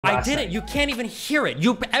I didn't. You can't even hear it.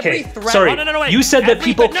 You every threat. Sorry. Oh, no, wait. You said that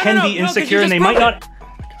people no, can no, be no, insecure and they might not. Oh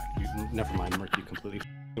my god. Never mind, Mark. You completely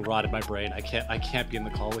rotted my brain. I can't be in the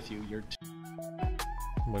call with you. You're.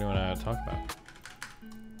 What do you want to talk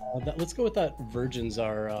about? Let's go with that. Virgins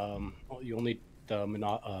are. You only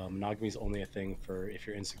monogamy is only a thing for if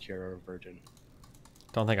you're insecure or a virgin.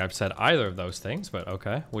 Don't think I've said either of those things, but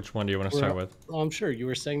okay. Which one do you want to start with? Well, I'm sure you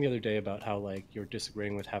were saying the other day about how like you're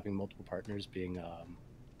disagreeing with having multiple partners being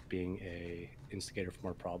a instigator for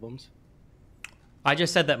more problems. I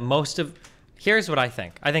just said that here's what I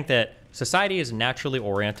think. I think that society is naturally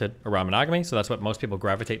oriented around monogamy, so that's what most people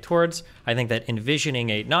gravitate towards. I think that envisioning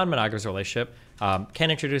a non-monogamous relationship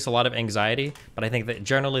can introduce a lot of anxiety, but I think that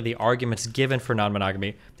generally the arguments given for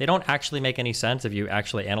non-monogamy, they don't actually make any sense if you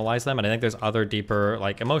actually analyze them, and I think there's other deeper,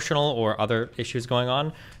 like emotional or other issues going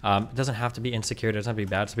on. It doesn't have to be insecure, it doesn't have to be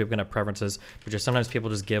bad, so people can have preferences, but just sometimes people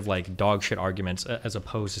just give like dog shit arguments as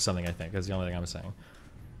opposed to something, I think, is the only thing I'm saying.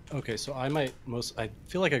 Okay, so I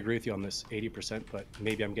feel like I agree with you on this 80%, but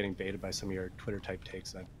maybe I'm getting baited by some of your Twitter type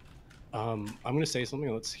takes then. I'm going to say something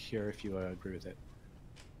and let's hear if you agree with it.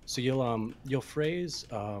 So you'll phrase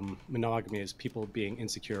monogamy as people being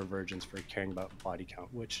insecure virgins for caring about body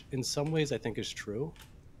count, which in some ways I think is true,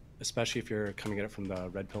 especially if you're coming at it from the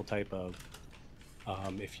red pill type of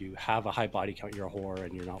if you have a high body count, you're a whore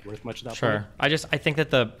and you're not worth much of that. Sure. I think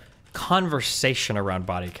that the conversation around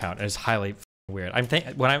body count is highly weird.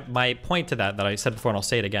 My point to that I said before, and I'll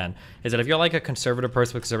say it again, is that if you're like a conservative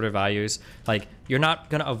person with conservative values, like you're not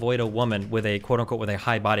gonna avoid a woman with a quote unquote with a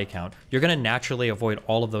high body count. You're gonna naturally avoid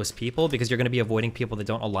all of those people because you're gonna be avoiding people that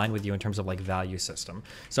don't align with you in terms of like value system.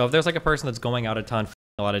 So if there's like a person that's going out a ton,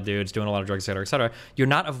 a lot of dudes, doing a lot of drugs, et cetera, you're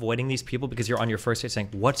not avoiding these people because you're on your first date saying,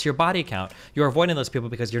 what's your body count? You're avoiding those people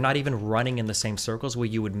because you're not even running in the same circles where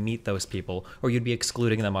you would meet those people, or you'd be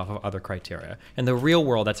excluding them off of other criteria. In the real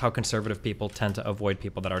world, that's how conservative people tend to avoid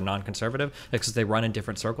people that are non-conservative, because they run in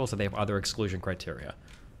different circles, so they have other exclusion criteria.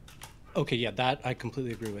 Okay, yeah, that I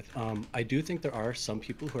completely agree with. I do think there are some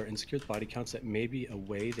people who are insecure with body counts that may be a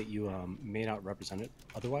way that you may not represent it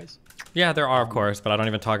otherwise. Yeah, there are, of course, but I don't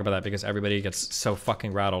even talk about that because everybody gets so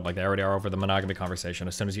fucking rattled, like they already are over the monogamy conversation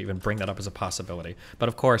as soon as you even bring that up as a possibility. But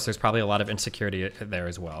of course, there's probably a lot of insecurity there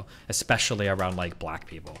as well, especially around like black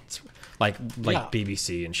people. It's like yeah.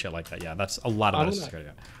 BBC and shit like that. Yeah, that's a lot of insecurity.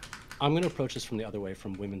 I'm going to approach this from the other way,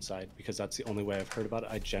 from women's side, because that's the only way I've heard about it.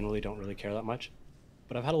 I generally don't really care that much.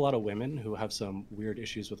 But I've had a lot of women who have some weird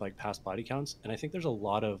issues with like past body counts. And I think there's a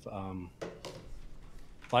lot of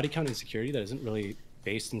body count insecurity that isn't really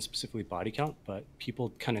based in specifically body count, but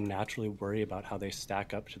people kind of naturally worry about how they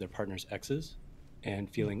stack up to their partner's exes and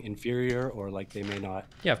feeling inferior, or like they may not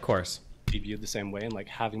yeah, of course, be viewed the same way, and like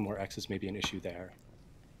having more exes may be an issue there.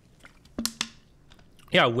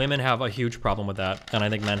 Yeah, women have a huge problem with that. And I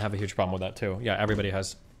think men have a huge problem with that too. Yeah, everybody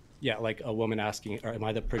has. Yeah, like a woman asking, am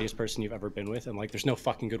I the prettiest person you've ever been with? And like, there's no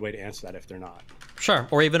fucking good way to answer that if they're not. Sure.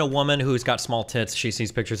 Or even a woman who's got small tits, she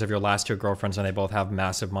sees pictures of your last two girlfriends and they both have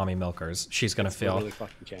massive mommy milkers. She's going to feel really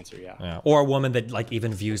fucking cancer, yeah. Or a woman that like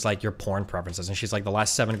even views like your porn preferences. And she's like, the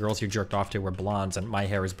last 7 girls you jerked off to were blondes and my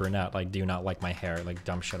hair is brunette. Like, do you not like my hair? Like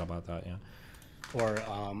dumb shit about that, yeah. Or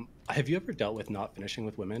have you ever dealt with not finishing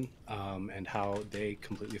with women and how they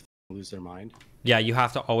completely lose their mind? Yeah, you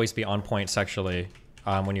have to always be on point sexually.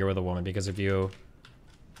 When you're with a woman, because if you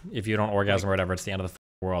don't orgasm or whatever, it's the end of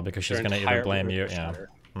the world, because she's gonna either blame you. Yeah.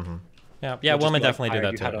 Mm-hmm. Yeah. Women definitely do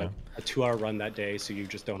that too. You had a 2-hour run that day, so you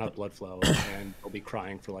just don't have blood flow, and they'll be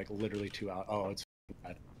crying for like literally 2 hours. Oh, it's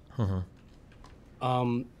bad.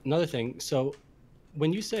 Mm-hmm. Another thing. So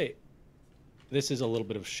when you say, this is a little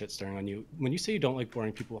bit of shit stirring on you, when you say you don't like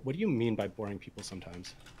boring people, what do you mean by boring people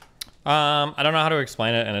sometimes? I don't know how to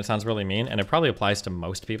explain it, and it sounds really mean, and it probably applies to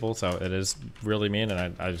most people, so it is really mean,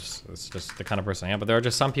 and it's just the kind of person I am. But there are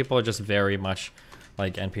just some people are just very much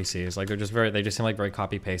like NPCs. Like they just seem like very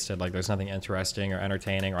copy pasted. Like there's nothing interesting or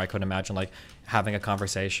entertaining, or I couldn't imagine like having a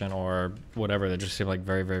conversation or whatever. They just seem like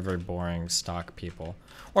very, very, very boring stock people.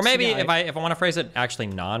 Or maybe if I want to phrase it actually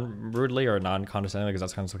non-rudely or non-condescendingly, because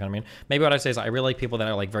that's kind of mean, maybe what I say is I really like people that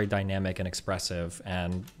are like very dynamic and expressive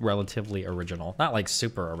and relatively original. Not like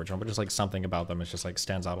super original, but just like something about them is just like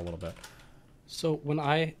stands out a little bit. So when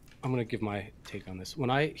I'm going to give my take on this. When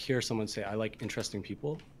I hear someone say, I like interesting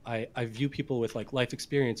people, I view people with like life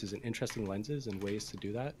experiences and interesting lenses and ways to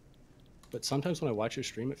do that. But sometimes when I watch your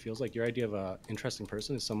stream, it feels like your idea of an interesting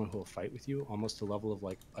person is someone who will fight with you almost to the level of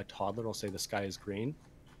like a toddler will say the sky is green.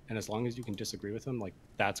 And as long as you can disagree with them, like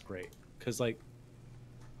that's great. Because like,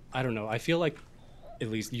 I don't know, I feel like, at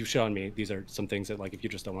least you've shown me, these are some things that like, if you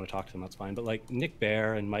just don't want to talk to them, that's fine. But like Nick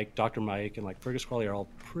Bear and Dr. Mike and like Fergus Crawley are all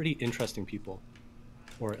pretty interesting people.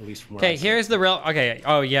 or at least from where Okay, here's the real. Okay,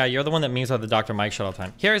 oh yeah, you're the one that memes about the Dr. Mike shit all the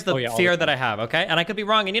time. Here's the fear that I have, okay? And I could be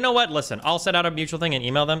wrong. And you know what? Listen, I'll set out a mutual thing and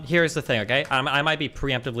email them. Here's the thing, okay? I might be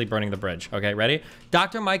preemptively burning the bridge. Okay, ready?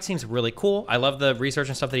 Dr. Mike seems really cool. I love the research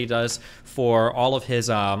and stuff that he does for all of his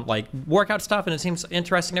like workout stuff, and it seems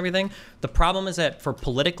interesting and everything. The problem is that for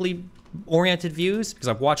politically oriented views, because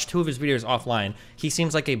I've watched 2 of his videos offline, he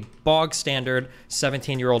seems like a bog standard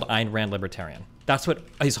 17-year-old Ayn Rand libertarian. That's what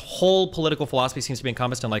his whole political philosophy seems to be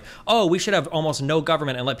encompassed in, like, oh, we should have almost no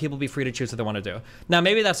government and let people be free to choose what they want to do. Now,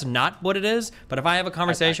 maybe that's not what it is, but if I have a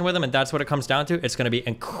conversation with him and that's what it comes down to, it's going to be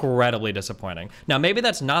incredibly disappointing. Now, maybe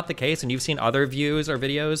that's not the case, and you've seen other views or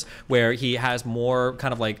videos where he has more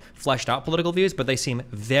kind of like fleshed out political views, but they seem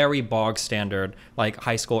very bog standard, like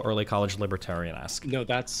high school, early college libertarian-esque. No,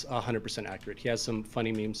 that's 100% accurate. He has some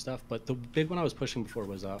funny meme stuff, but the big one I was pushing before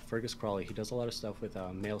was Fergus Crawley. He does a lot of stuff with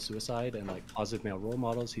male suicide and like positive male role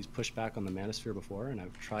models. He's pushed back on the manosphere before, and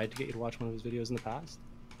I've tried to get you to watch one of his videos in the past.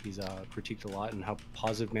 He's critiqued a lot and how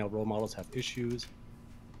positive male role models have issues,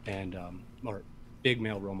 and or big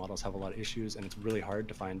male role models have a lot of issues, and it's really hard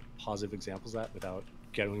to find positive examples of that without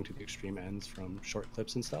getting to the extreme ends from short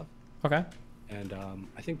clips and stuff. Okay. And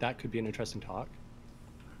I think that could be an interesting talk.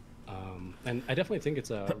 And I definitely think it's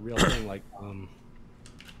a real thing. Like, if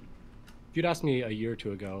you'd asked me a year or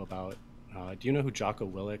 2 ago about, do you know who Jocko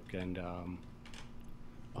Willink and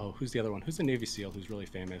oh, who's the other one? Who's the Navy SEAL who's really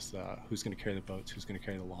famous? Who's going to carry the boats? Who's going to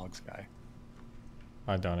carry the logs guy?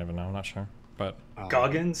 I don't even know. I'm not sure. But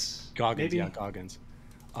Goggins? Goggins, maybe? Yeah, Goggins.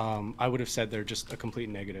 I would have said they're just a complete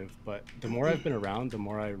negative. But the more I've been around, the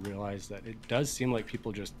more I realize that it does seem like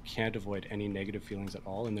people just can't avoid any negative feelings at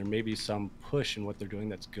all. And there may be some push in what they're doing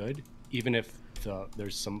that's good, even if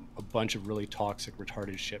there's a bunch of really toxic,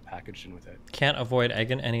 retarded shit packaged in with it. Can't avoid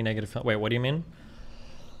any negative. Wait, what do you mean?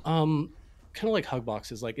 Kind of like hug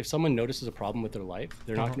boxes. Like if someone notices a problem with their life,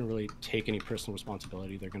 they're not going to really take any personal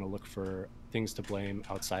responsibility. They're going to look for things to blame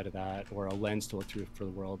outside of that, or a lens to look through for the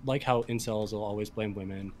world. Like how incels will always blame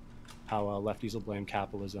women, how lefties will blame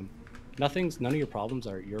capitalism. None of your problems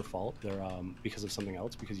are your fault. They're because of something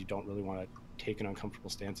else, because you don't really want to take an uncomfortable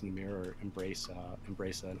stance in the mirror or embrace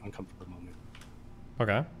an uncomfortable moment.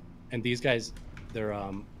 Okay. And these guys,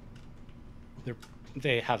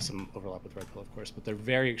 they have some overlap with Red Pill, of course, but they're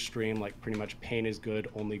very extreme, like pretty much pain is good,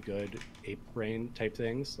 only good, ape brain type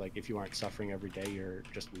things. Like if you aren't suffering every day, you're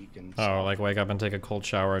just weak and soft. Oh, like wake up and take a cold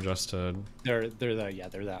shower just to... They're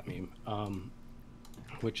that meme,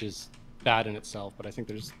 which is bad in itself, but I think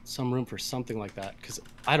there's some room for something like that, because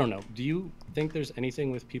I don't know. Do you think there's anything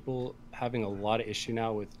with people having a lot of issue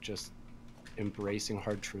now with just embracing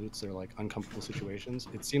hard truths or like uncomfortable situations?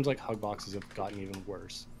 It seems like hug boxes have gotten even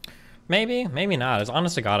worse. Maybe, maybe not. As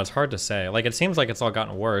honest to God, it's hard to say. Like, it seems like it's all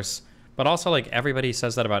gotten worse, but also, like, everybody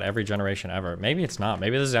says that about every generation ever. Maybe it's not.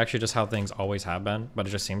 Maybe this is actually just how things always have been, but it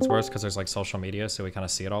just seems worse because there's, like, social media, so we kind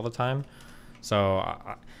of see it all the time. So,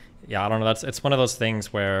 yeah, I don't know. It's one of those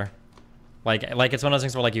things where, like it's one of those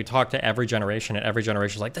things where, like, you talk to every generation, and every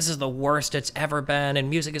generation is like, this is the worst it's ever been, and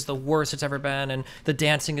music is the worst it's ever been, and the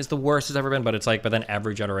dancing is the worst it's ever been, but it's like, but then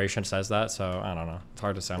every generation says that, so I don't know. It's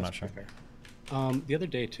hard to say. I'm not sure. Fair. The other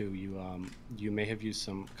day too, you may have used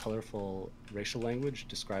some colorful racial language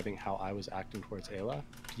describing how I was acting towards Ayla.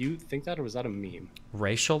 Do you think that, or was that a meme?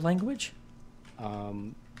 Racial language?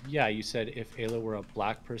 Yeah, you said if Ayla were a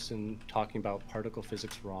black person talking about particle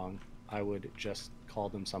physics wrong, I would just call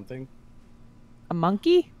them something. A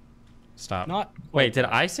monkey? Stop. Not. Wait, did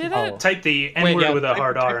I say that? Oh. Type the N-word with a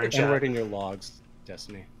hard R in chat. N-word in your logs,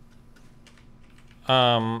 Destiny.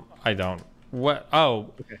 I don't. What?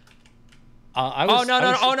 Oh. Okay.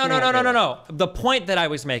 No. The point that I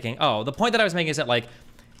was making is that, like,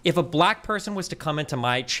 if a black person was to come into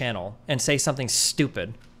my channel and say something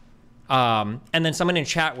stupid, and then someone in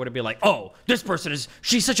chat would be like, oh, this person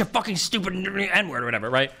she's such a fucking stupid N-word or whatever,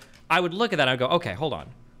 right? I would look at that and I'd go, okay, hold on.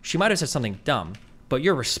 She might have said something dumb, but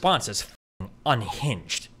your response is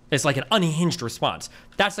unhinged. It's like an unhinged response.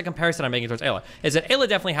 That's the comparison I'm making towards Ayla. Is that Ayla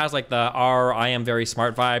definitely has like the I am very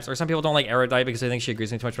smart vibes, or some people don't like erudite because they think she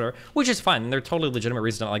agrees with me too much, whatever, which is fine. And they're totally legitimate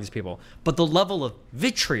reasons to not like these people. But the level of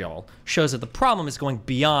vitriol shows that the problem is going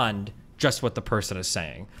beyond just what the person is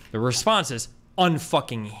saying. The response is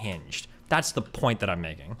unfucking hinged. That's the point that I'm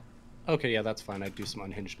making. Okay, yeah, that's fine. I do some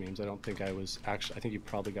unhinged memes. I don't think I was actually... I think you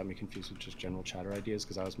probably got me confused with just general chatter ideas,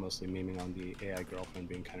 because I was mostly memeing on the AI girlfriend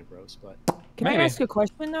being kind of gross, but... Can I ask a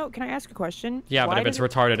question, though? Can I ask a question? Yeah, but if it's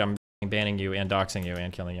retarded, I'm banning you and doxing you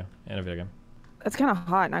and killing you in a video game. That's kind of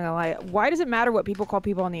hot, not gonna lie. Why does it matter what people call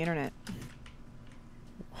people on the internet?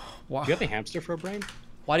 Do you have a hamster for a brain?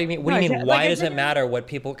 Why do you mean? What do you mean? Why does it matter what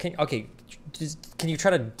people can? Okay, can you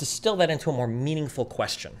try to distill that into a more meaningful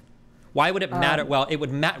question? Why would it matter? Well, it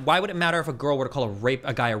would why would it matter if a girl were to call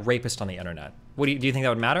a guy a rapist on the internet? Do you think that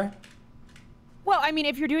would matter? Well, I mean,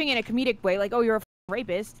 if you're doing it in a comedic way, like, oh, you're a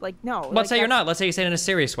rapist, like, no. Let's say you're not. Let's say you say it in a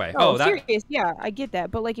serious way. Oh, serious, yeah, I get that.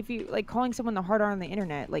 But like, if you like calling someone the hard R on the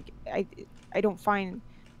internet, like, I don't find,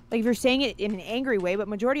 like, if you're saying it in an angry way, but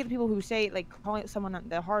majority of the people who say like calling someone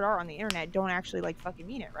the hard R on the internet don't actually like fucking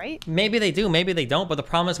mean it, right? Maybe they do, maybe they don't. But the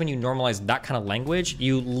problem is when you normalize that kind of language,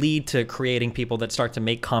 you lead to creating people that start to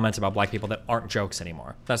make comments about black people that aren't jokes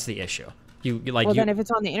anymore. That's the issue. Then if it's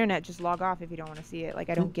on the internet, just log off if you don't want to see it. Like,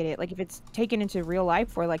 I don't get it. Like, if it's taken into real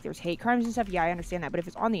life where like there's hate crimes and stuff, yeah, I understand that. But if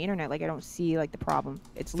it's on the internet, like, I don't see like the problem.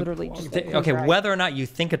 It's literally just okay. Whether or not you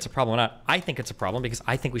think it's a problem or not, I think it's a problem because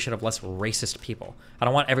I think we should have less racist people. I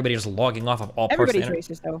don't want everybody just logging off of all parts of the internet.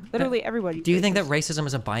 Everybody's racist though. Literally everybody. Do you think that racism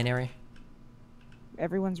is a binary?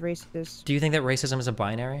 Everyone's racist. Do you think that racism is a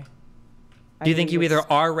binary? Do you think you either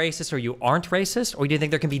are racist or you aren't racist, or do you think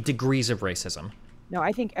there can be degrees of racism? No,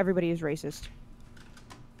 I think everybody is racist.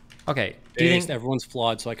 Okay. Do you think everyone's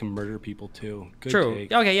flawed, so I can murder people too? Good True.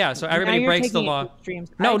 take. Okay, yeah. So everybody breaks the law.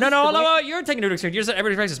 No, you're taking it to extreme. You said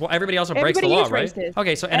everybody's racist. Well, everybody also breaks the law, right?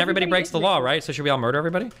 Okay, so everybody breaks the law, right? So should we all murder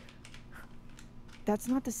everybody? That's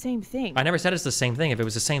not the same thing. I never said it's the same thing. If it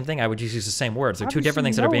was the same thing, I would just use the same words. They're two different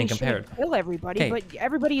things that are being compared. Kill everybody, but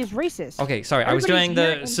everybody is racist. Okay, sorry. I was doing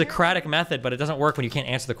the Socratic method, but it doesn't work when you can't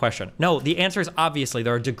answer the question. No, the answer is obviously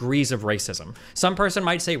there are degrees of racism. Some person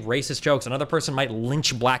might say racist jokes. Another person might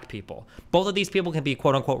lynch black people. Both of these people can be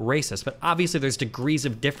quote unquote racist, but obviously there's degrees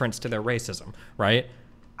of difference to their racism, right?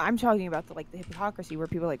 I'm talking about the hypocrisy where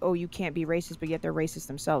people are like, oh, you can't be racist, but yet they're racist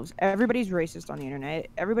themselves. Everybody's racist on the internet.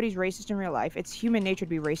 Everybody's racist in real life. It's human nature to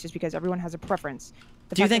be racist because everyone has a preference.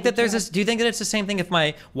 Do you think that do you think that it's the same thing if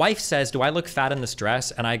my wife says, do I look fat in this dress?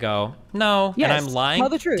 And I go, no, and I'm lying? Tell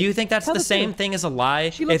the truth. Do you think that's the same thing as a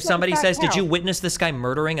lie? If somebody says, did you witness this guy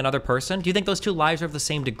murdering another person? Do you think those two lies are of the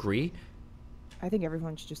same degree? I think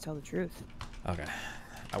everyone should just tell the truth. Okay.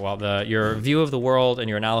 Well, your view of the world and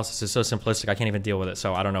your analysis is so simplistic, I can't even deal with it.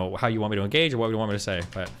 So I don't know how you want me to engage or what you want me to say,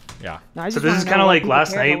 but yeah. No, so this is kind of like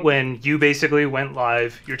last night when you basically went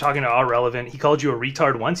live. You're talking to All Relevant. He called you a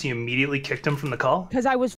retard once. You immediately kicked him from the call. Because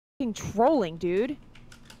I was fucking trolling, dude.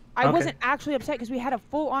 I wasn't actually upset because we had a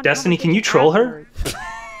full-on. Destiny, can you troll her?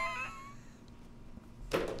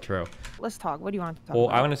 True. Let's talk. What do you want to talk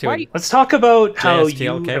about? I want to see. Let's talk about how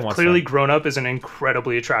you have clearly that. grown up as an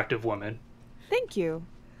incredibly attractive woman. Thank you.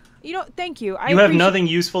 You know, thank you. You have nothing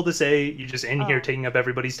useful to say. You're just in here taking up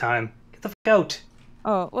everybody's time. Get the fuck out.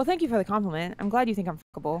 Oh, well, thank you for the compliment. I'm glad you think I'm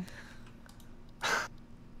fuckable.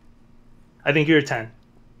 I think you're a 10.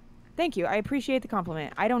 Thank you. I appreciate the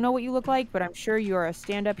compliment. I don't know what you look like, but I'm sure you're a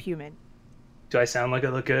stand-up human. Do I sound like I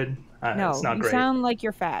look good? No, it's not you great. sound like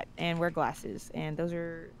you're fat and wear glasses, and those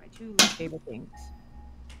are my two least favorite things.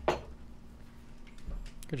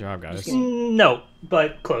 Good job, guys. No,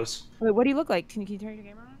 but close. Wait, what do you look like? Can you turn your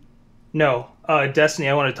camera on? No. Destiny,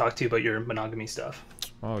 I want to talk to you about your monogamy stuff.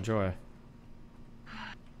 Oh, joy.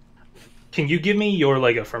 Can you give me your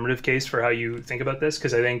affirmative case for how you think about this?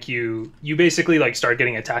 Because I think you basically start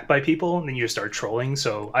getting attacked by people and then you just start trolling.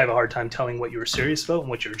 So I have a hard time telling what you were serious about and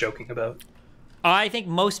what you were joking about. I think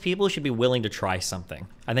most people should be willing to try something.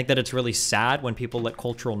 I think that it's really sad when people let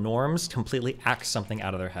cultural norms completely act something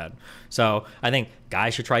out of their head. So I think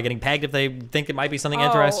guys should try getting pegged if they think it might be something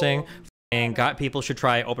interesting. And people should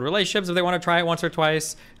try open relationships if they want to try it once or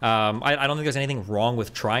twice. I don't think there's anything wrong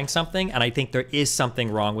with trying something, and I think there is something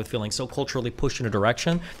wrong with feeling so culturally pushed in a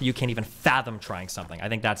direction that you can't even fathom trying something. I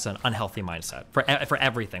think that's an unhealthy mindset for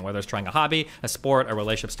everything, whether it's trying a hobby, a sport, a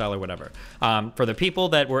relationship style, or whatever. For the people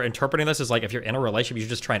that were interpreting this as if you're in a relationship, you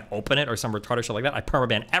should just try and open it or some retarded shit like that, I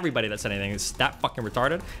permaban everybody that said anything is that fucking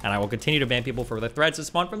retarded, and I will continue to ban people for the threads that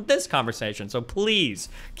spawned from this conversation. So please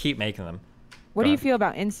keep making them. What do you feel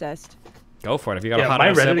about incest? Go for it. If you got a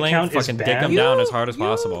hot sibling, fucking dig them down as hard as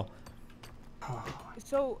possible.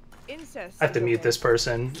 So, incest. I have to mute this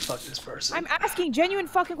person. Fuck this person. I'm asking genuine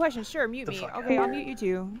fucking questions. Sure, mute me. Okay, I'll mute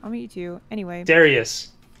you too. Anyway.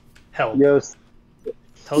 Darius, help. Tell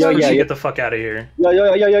Steve to get the fuck out of here. Yo,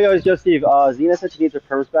 Steve. Xena said she needs her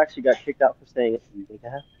perms back. She got kicked out for saying it.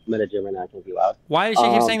 I'm at a gym right now. I can't be loud. Why does she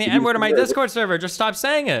keep saying the N-word on my Discord server? Just stop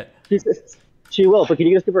saying it. She will, but can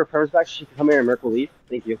you just give her perms back so she can come here and Merc will leave?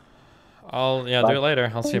 Thank you. Do it later.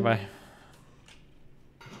 I'll see you. Bye.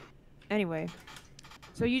 Anyway,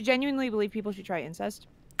 so you genuinely believe people should try incest?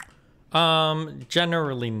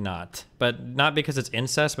 Generally not, but not because it's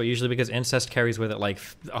incest, but usually because incest carries with it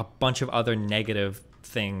a bunch of other negative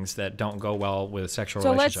things that don't go well with sexual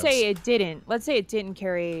So relationships. let's say it didn't. Let's say it didn't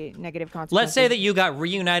carry negative consequences. Let's say that you got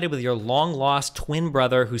reunited with your long-lost twin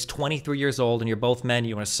brother who's 23 years old and you're both men.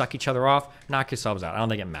 You want to suck each other off, knock yourselves out. I don't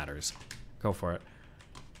think it matters. Go for it.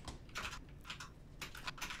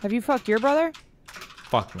 Have you fucked your brother?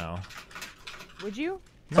 Fuck no. Would you?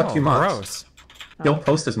 Fuck No, you, Mox. gross. You'll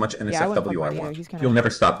post as much I wouldn't fuck NSFW I Marty either. want. He's kinda- You'll never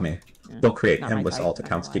stop me. You'll create not my endless type, alt not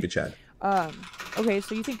accounts, gonna keep it chat. Okay,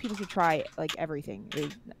 so you think people should try like everything?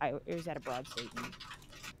 Or is that a broad statement?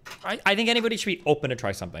 I think anybody should be open to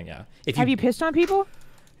try something, yeah. If Have you pissed on people?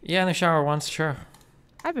 Yeah, in the shower once, sure.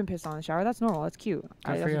 I've been pissed on in the shower. That's normal. That's cute. Good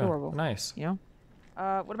for That's you. adorable. Nice. You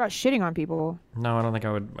know? What about shitting on people? No, I don't think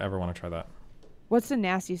I would ever want to try that. What's the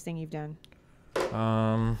nastiest thing you've done?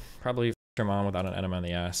 Probably f your mom without an enema in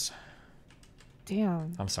the ass.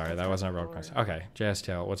 Damn. I'm sorry, that wasn't a real question. Okay,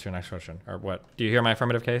 JSTL, what's your next question? Or what? Do you hear my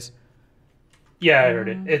affirmative case? Yeah, I heard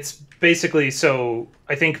it. It's basically, so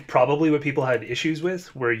I think probably what people had issues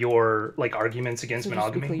with were your like arguments against So just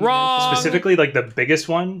monogamy. quickly, Wrong! Specifically, like the biggest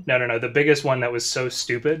one. No. The biggest one that was so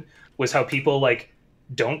stupid was how people like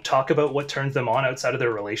don't talk about what turns them on outside of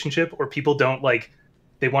their relationship, or people don't like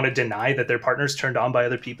they want to deny that their partner's turned on by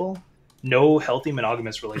other people. No healthy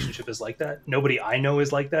monogamous relationship is like that. Nobody I know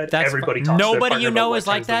is like that. Everybody talks to their Nobody partner you about know what is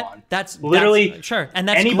like turns them that. on. That's Literally sure, and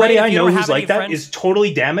that's anybody great if I you know don't who's have like any that friends. is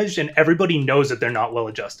totally damaged, and everybody knows that they're not well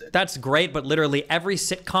adjusted. That's great, but literally every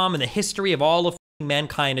sitcom in the history of all of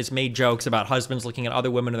mankind has made jokes about husbands looking at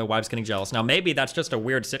other women and their wives getting jealous. Now, maybe that's just a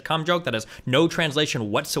weird sitcom joke that has no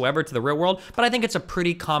translation whatsoever to the real world, but I think it's a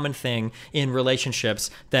pretty common thing in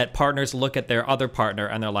relationships that partners look at their other partner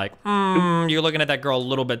and they're like, you're looking at that girl a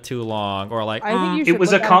little bit too long, or like, I think you should It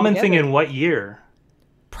was a look at common them thing together. in what year?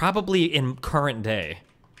 probably in current day.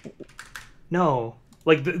 No.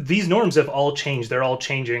 Like these norms have all changed. They're all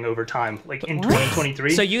changing over time. Like in 2023.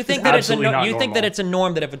 So you think that it's a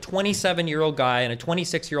norm that if a 27-year-old guy and a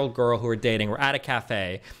 26-year-old girl who are dating were at a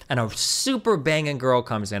cafe and a super banging girl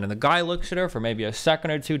comes in and the guy looks at her for maybe a second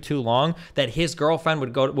or two too long, that his girlfriend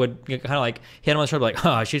would kind of like hit him on the shoulder like,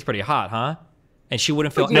 "Oh, she's pretty hot, huh?" And she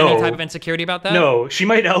wouldn't feel any type of insecurity about that? No, she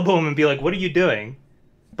might elbow him and be like, "What are you doing?"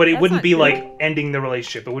 But it That's wouldn't not be true. like ending the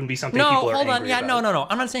relationship. It wouldn't be something people are hold on. angry Yeah, about. no.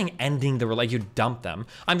 I'm not saying ending the relationship. You dump them.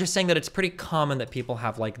 I'm just saying that it's pretty common that people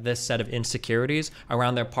have like this set of insecurities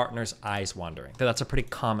around their partner's eyes wandering. That's a pretty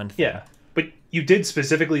common thing. Yeah. But you did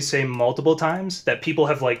specifically say multiple times that people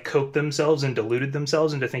have like coped themselves and deluded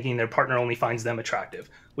themselves into thinking their partner only finds them attractive,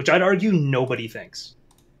 which I'd argue nobody thinks.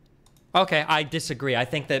 Okay, I disagree. I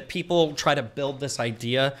think that people try to build this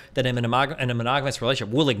idea that in a monogamous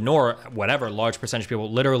relationship, we'll ignore whatever large percentage of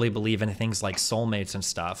people literally believe in things like soulmates and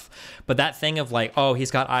stuff. But that thing of like, oh,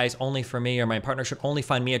 he's got eyes only for me, or my partner should only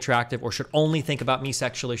find me attractive, or should only think about me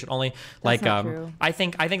sexually, should only like, not true. I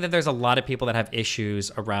think that there's a lot of people that have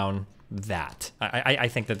issues around that. I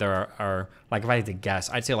think that there are like, if I had to guess,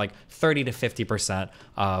 I'd say like 30 to 50%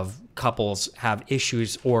 of couples have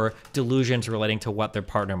issues or delusions relating to what their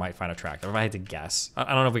partner might find attractive. If I had to guess,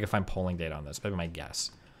 I don't know if we can find polling data on this, but my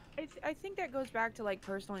guess. I think that goes back to like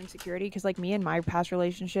personal insecurity, because like me and my past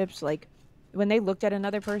relationships, like when they looked at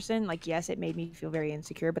another person, like yes, it made me feel very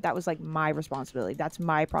insecure, but that was like my responsibility. That's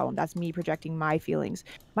my problem. That's me projecting my feelings.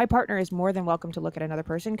 My partner is more than welcome to look at another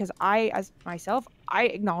person, because I, as myself, I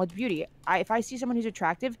acknowledge beauty. If I see someone who's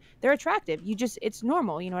attractive, they're attractive. It's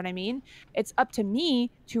normal. You know what I mean? It's up to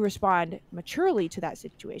me to respond maturely to that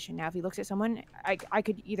situation. Now, if he looks at someone, I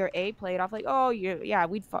could either A, play it off like, oh, yeah,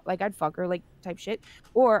 I'd fuck her, like type shit,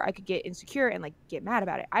 or I could get insecure and like get mad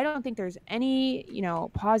about it. I don't think there's any,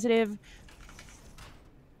 positive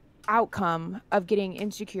outcome of getting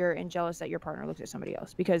insecure and jealous that your partner looks at somebody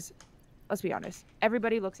else, because let's be honest,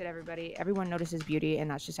 everybody looks at everybody, everyone notices beauty, and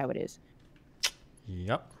that's just how it is.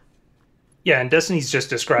 Yep. Yeah, and Destiny's just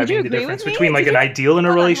describing the agree difference with me? between like Did an you- ideal in a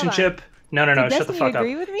hold on. relationship. No, Did shut the Destiny fuck up.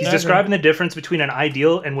 agree with me? He's describing the difference between an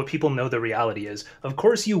ideal and what people know the reality is. Of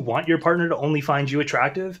course, you want your partner to only find you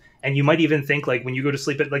attractive, and you might even think like when you go to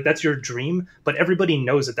sleep, like that's your dream. But everybody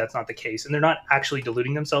knows that that's not the case, and they're not actually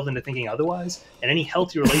deluding themselves into thinking otherwise. And any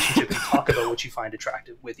healthy relationship, you talk about what you find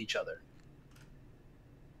attractive with each other.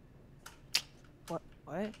 What?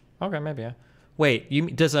 Okay, maybe. Yeah.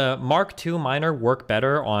 Wait, does a Mark II minor work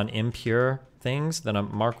better on impure things than a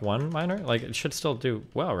Mark I minor? Like, it should still do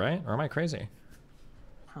well, right? Or am I crazy?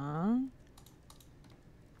 Huh?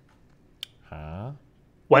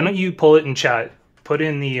 Why don't you pull it in chat? Put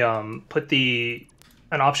in the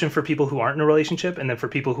an option for people who aren't in a relationship, and then for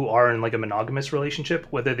people who are in like a monogamous relationship,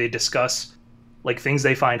 whether they discuss like things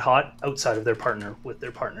they find hot outside of their partner with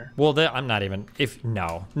their partner. Well, I'm not even.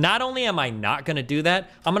 Not only am I not going to do that,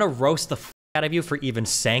 I'm going to roast the out of you for even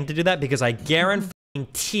saying to do that, because I guarantee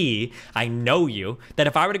tea, I know you, that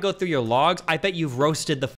if I were to go through your logs, I bet you've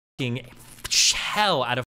roasted the fucking hell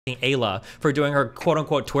out of Ayla for doing her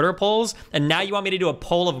quote-unquote Twitter polls, and now you want me to do a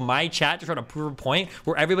poll of my chat to try to prove a point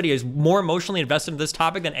where everybody is more emotionally invested in this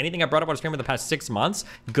topic than anything I brought up on stream in the past 6 months?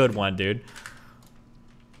 Good one, dude.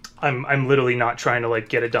 I'm literally not trying to like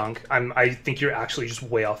get a dunk. I think you're actually just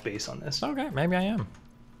way off base on this. Okay, maybe I am.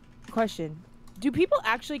 Question: do people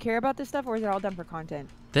actually care about this stuff, or is it all done for content?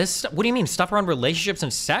 This, what do you mean, stuff around relationships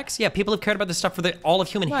and sex? Yeah, people have cared about this stuff for all of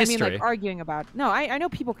human history. I mean, like arguing about. No, I know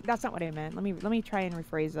people. That's not what I meant. Let me try and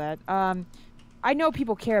rephrase that. I know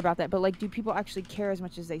people care about that, but like, do people actually care as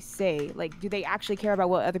much as they say? Like, do they actually care about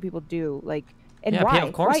what other people do? Like, and yeah, why?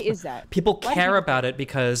 of course. Why is that? People care about it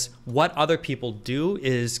because what other people do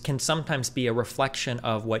can sometimes be a reflection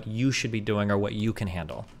of what you should be doing or what you can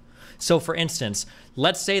handle. So for instance,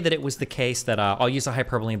 let's say that it was the case that, I'll use a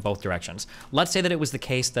hyperbole in both directions. Let's say that it was the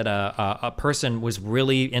case that a person was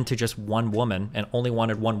really into just one woman and only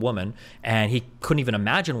wanted one woman, and he couldn't even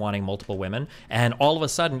imagine wanting multiple women, and all of a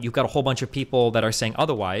sudden you've got a whole bunch of people that are saying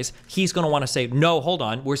otherwise. He's going to want to say, no, hold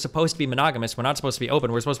on, we're supposed to be monogamous, we're not supposed to be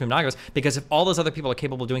open, we're supposed to be monogamous, because if all those other people are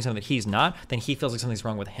capable of doing something that he's not, then he feels like something's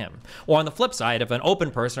wrong with him. Or on the flip side, if an open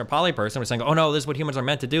person or poly person was saying, oh no, this is what humans are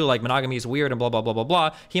meant to do, like monogamy is weird and blah, blah, blah, blah,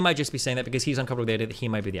 blah, he might just be saying that because he's uncomfortable with the idea that he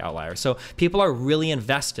might be the outlier. So people are really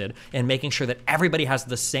invested in making sure that everybody has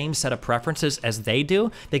the same set of preferences as they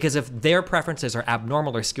do, because if their preferences are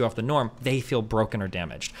abnormal or skew off the norm, they feel broken or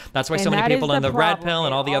damaged. That's why so many people in the red pill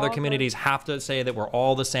and all the other communities have to say that we're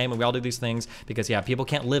all the same and we all do these things, because yeah, people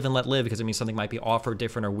can't live and let live because it means something might be off or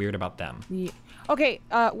different or weird about them. Yeah. Okay,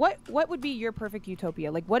 what would be your perfect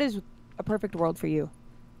utopia? Like, what is a perfect world for you?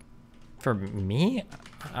 For me,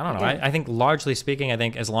 I don't know. I think largely speaking, I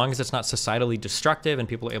think as long as it's not societally destructive and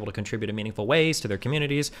people are able to contribute in meaningful ways to their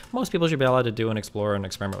communities, most people should be allowed to do and explore and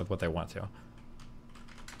experiment with what they want to.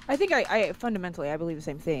 I think I fundamentally, I believe the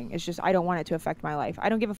same thing. It's just I don't want it to affect my life. I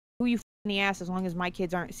don't give a who you in the ass as long as my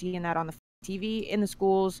kids aren't seeing that on the TV, in the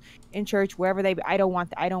schools, in church, wherever they. I don't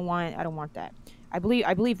want that. I don't want that. I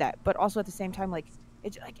believe that, but also at the same time, like.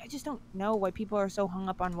 It's like, I just don't know why people are so hung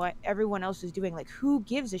up on what everyone else is doing. Like, who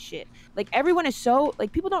gives a shit? Like, everyone is so,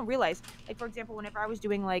 like, people don't realize, like, for example, whenever I was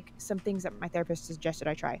doing like some things that my therapist suggested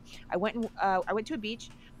I try, I went to a beach,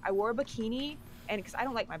 I wore a bikini, and because I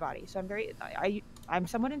don't like my body, so I'm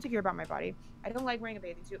somewhat insecure about my body. I don't like wearing a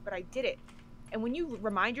bathing suit, but I did it. And when you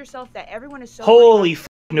remind yourself that everyone is so holy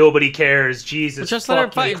nobody cares, Jesus, just let her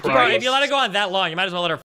fight. If you let it go on that long, you might as well let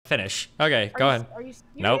her finish. Okay, go ahead. Are you serious?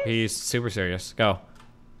 Nope, he's super serious. Go.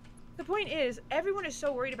 The point is, everyone is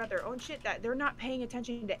so worried about their own shit that they're not paying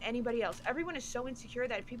attention to anybody else. Everyone is so insecure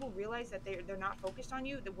that if people realize that they're not focused on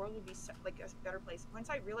you, the world would be like a better place. Once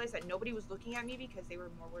I realized that nobody was looking at me because they were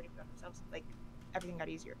more worried about themselves, like, everything got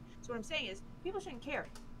easier. So what I'm saying is, people shouldn't care.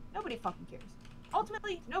 Nobody fucking cares.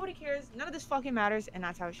 Ultimately, nobody cares. None of this fucking matters, and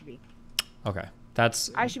that's how it should be. Okay.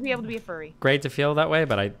 I should be able to be a furry. Great to feel that way,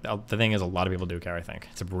 but the thing is, a lot of people do care, I think.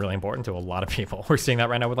 It's really important to a lot of people. We're seeing that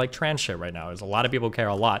right now with like trans shit right now. There's a lot of people who care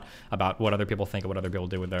a lot about what other people think and what other people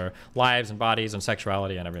do with their lives and bodies and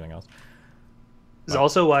sexuality and everything else. This is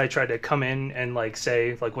also why I tried to come in and like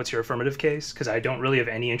say, like, what's your affirmative case? Because I don't really have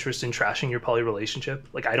any interest in trashing your poly relationship.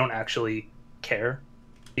 Like, I don't actually care.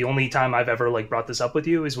 The only time I've ever like brought this up with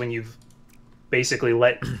you is when you've basically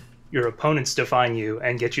let your opponents define you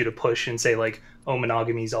and get you to push and say like, oh,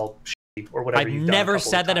 monogamy's all shitty or whatever. I've never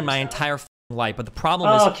said that in my entire life, but the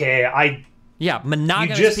problem is, okay, yeah,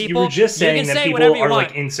 monogamous people. You were just saying that people are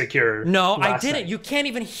like insecure. No, I didn't. You can't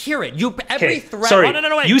even hear it. Every threat. Sorry, oh,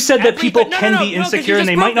 no, wait. You said that people can be insecure and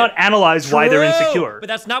they might not analyze why they're insecure. But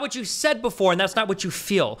that's not what you said before, and that's not what you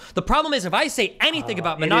feel. The problem is if I say anything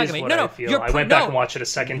about monogamy, I went back and watched it a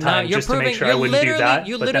second time just to make sure I wouldn't do that.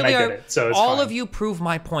 But then I did it, so it's fine. All of you prove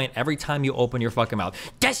my point every time you open your fucking mouth.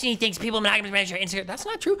 Destiny thinks people in monogamous are insecure. That's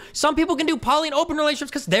not true. Some people can do poly and open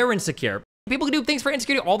relationships because they're insecure. People can do things for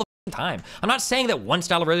insecurity all the time. I'm not saying that one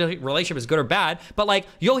style of relationship is good or bad, but like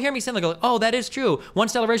you'll hear me saying like, oh, that is true. One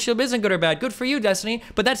style of relationship isn't good or bad. Good for you, Destiny.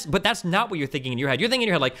 But that's not what you're thinking in your head. You're thinking in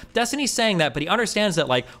your head like Destiny's saying that, but he understands that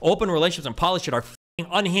like open relationships and poly shit are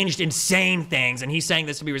unhinged, insane things, and he's saying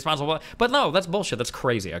this to be responsible. But no, that's bullshit. That's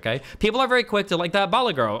crazy. Okay, people are very quick to like that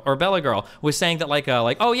Bella girl was saying that like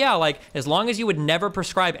oh yeah, like as long as you would never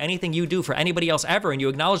prescribe anything you do for anybody else ever, and you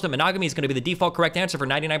acknowledge that monogamy is going to be the default correct answer for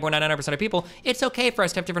 99.99% of people, it's okay for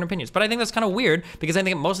us to have different opinions. But I think that's kind of weird because I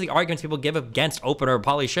think most of the arguments people give against open or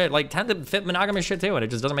poly shit like tend to fit monogamous shit too, and it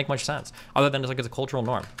just doesn't make much sense other than just like it's a cultural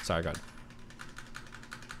norm. Sorry, go ahead.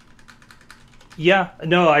 Yeah,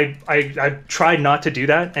 no, I tried not to do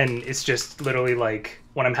that, and it's just literally like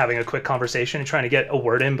when I'm having a quick conversation and trying to get a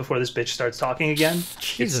word in before this bitch starts talking again.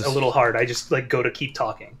 Jesus. It's a little hard. I just like go to keep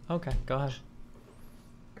talking. Okay, go ahead.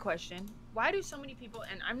 Question. Why do so many people,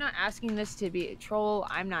 and I'm not asking this to be a troll,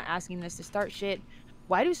 I'm not asking this to start shit.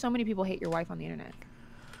 Why do so many people hate your wife on the internet?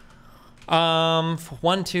 For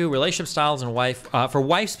one, two, relationship styles and wife. For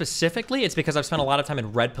wife specifically, it's because I've spent a lot of time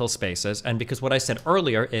in red pill spaces, and because what I said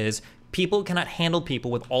earlier is people cannot handle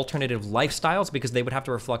people with alternative lifestyles because they would have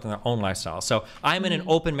to reflect on their own lifestyle. So I'm in an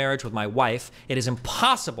open marriage with my wife. It is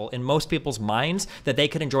impossible in most people's minds that they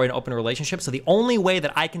could enjoy an open relationship. So the only way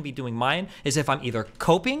that I can be doing mine is if I'm either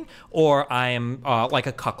coping or I am like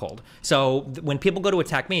a cuckold. So when people go to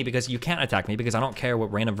attack me, because you can't attack me because I don't care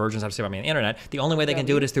what random virgins have to say about me on the internet, the only way they can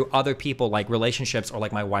do it is through other people, like relationships or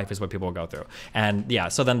like my wife is what people will go through. And yeah,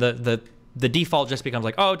 so then the default just becomes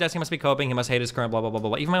like, oh, Destiny must be coping, he must hate his current blah, blah, blah,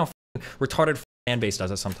 blah. Even my own retarded fan base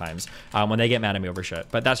does it sometimes when they get mad at me over shit.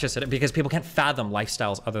 But that's just it, because people can't fathom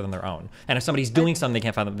lifestyles other than their own. And if somebody's doing something they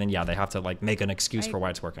can't fathom, then yeah, they have to like make an excuse for why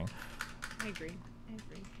it's working. I agree.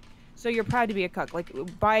 So you're proud to be a cuck. Like,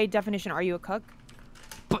 by definition, are you a cuck?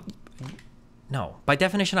 But no, by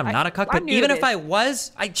definition, I'm not a cuck. But even if I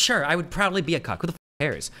was, I would probably be a cuck. Who the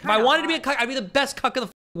cares? If I wanted to be a cuck, I'd be the best cuck of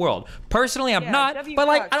the world. Personally, I'm not, but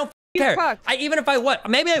like, I don't care. Even if I would,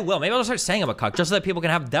 maybe I will. Maybe I'll start saying I'm a cuck just so that people can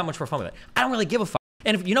have that much more fun with it. I don't really give a fuck.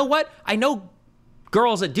 And if you know what, I know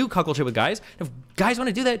girls that do cuckold shit with guys. If guys want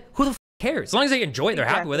to do that, who the cares? As long as they enjoy it, they're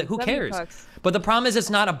happy with it. Who cares? But the problem is,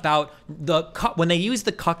 it's not about the cuck. When they use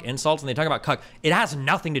the cuck insults and they talk about cuck, it has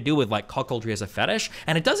nothing to do with like cuckoldry as a fetish,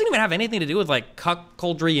 and it doesn't even have anything to do with like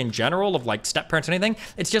cuckoldry in general of like step parents or anything.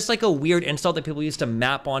 It's just like a weird insult that people use to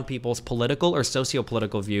map on people's political or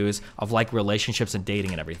socio-political views of like relationships and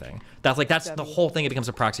dating and everything. That's the whole thing. It becomes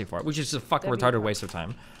a proxy for it, which is just a fucking retarded waste of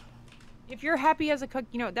time. If you're happy as a cuck,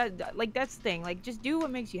 you know that's the thing. Like, just do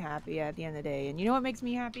what makes you happy at the end of the day. And you know what makes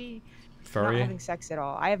me happy? Furry? Not having sex at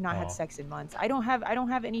all. I have not had sex in months. I don't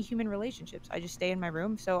have any human relationships. I just stay in my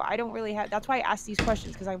room, so I don't really have. That's why I ask these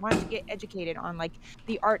questions, because I want to get educated on like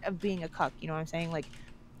the art of being a cuck. You know what I'm saying? Like,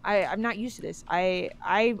 I'm not used to this. I'm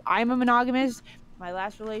a monogamous. My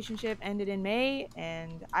last relationship ended in May,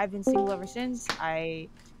 and I've been single ever since. I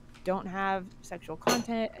don't have sexual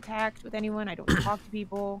contact with anyone. I don't talk to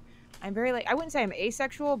people. I'm very like, I wouldn't say I'm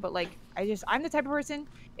asexual, but like I'm the type of person,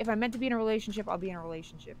 if I'm meant to be in a relationship, I'll be in a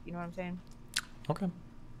relationship. You know what I'm saying? Okay.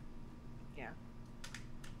 Yeah.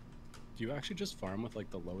 Do you actually just farm with like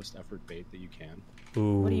the lowest effort bait that you can?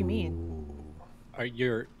 Ooh. What do you mean?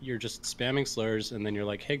 You're just spamming slurs, and then you're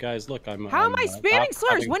like, hey guys, look, I'm. How am I spamming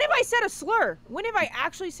slurs? When have I said a slur? When have I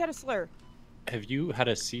actually said a slur? Have you had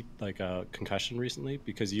a concussion recently?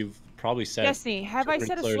 Because you've probably said. Destiny, have I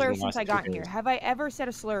said a slur since I got here? Have I ever said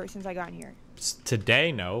a slur since I got here?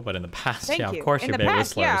 Today, no, but in the past, Thank yeah, you. of course in you're the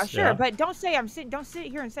past, yeah, sure, yeah. but don't sit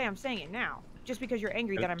here and say I'm saying it now. Just because you're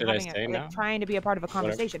angry that I'm trying to be a part of a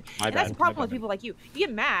conversation. And that's the problem with people like you. You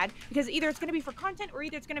get mad because either it's going to be for content or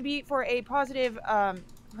either it's going to be for a positive,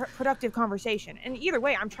 productive conversation. And either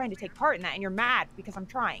way, I'm trying to take part in that, and you're mad because I'm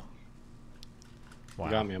trying. Wow.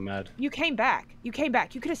 You got me, I'm mad. You came back. You came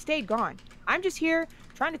back. You could have stayed gone. I'm just here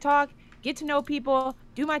trying to talk, get to know people,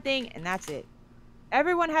 do my thing, and that's it.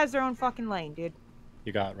 Everyone has their own fucking lane, dude.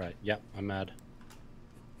 You got it right. Yep, I'm mad.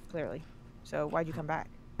 Clearly. So why'd you come back?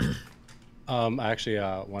 I actually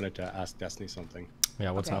wanted to ask Destiny something.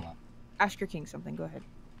 Yeah, what's up? Ask your king something. Go ahead.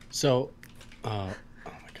 So, oh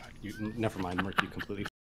my god, never mind, Merc. You completely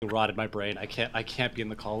rotted my brain. I can't be in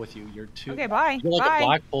the call with you. You're too. Okay, bye. You're like bye. a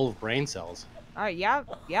black hole of brain cells. All right.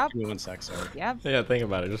 Yep. Yep. Give me 1 sec, sorry. Yep. Yeah, think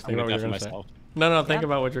about it. Just think about what you're gonna say. No, think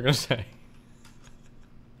about what you're gonna say.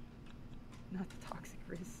 Not the toxic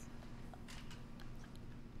Riz.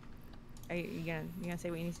 Are you gonna say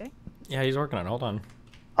what you need to say? Yeah, he's working on it. Hold on.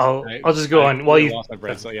 I'll just go on while you. Lost my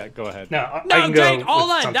brain, so yeah, go ahead. No, I Jake, can go hold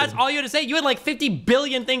on. something. That's all you had to say. You had like 50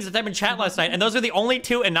 billion things to type in chat last night, and those are the only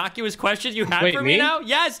 2 innocuous questions you have for me now?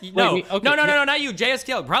 Yes. No. Me? Okay, no, not you.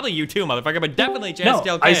 JSTL. Probably you too, motherfucker, but definitely JSTL.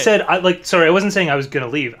 No, I said, sorry, I wasn't saying I was going to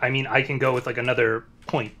leave. I mean, I can go with like another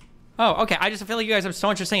point. Oh, okay. I just feel like you guys have so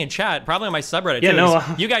much to say in chat, probably on my subreddit Yeah, too. no.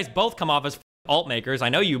 You guys both come off as alt makers. I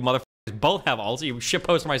know you motherfuckers both have alts. You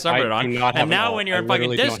shitpost my subreddit on. And now when you're in fucking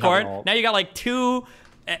Discord, now you got like 2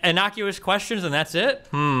 innocuous questions and that's it?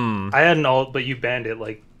 I had an alt, but you banned it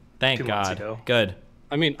like Thank 2 months God. ago. Good.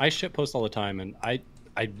 I mean, I shitpost all the time, and I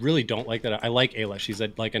really don't like that. I like Ayla. She's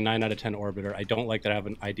like a 9 out of 10 orbiter. I don't like that I have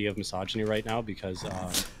an idea of misogyny right now because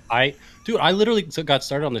I literally got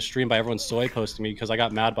started on the stream by everyone soy posting me because I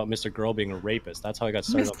got mad about Mr. Girl being a rapist. That's how I got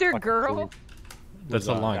started. Mr. Girl? That's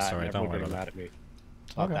a long story. Don't worry about mad at me.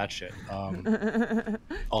 about that shit.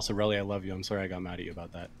 Also, Relly, I love you. I'm sorry I got mad at you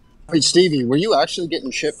about that. Wait, Stevie, were you actually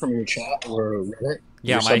getting shit from your chat or Reddit?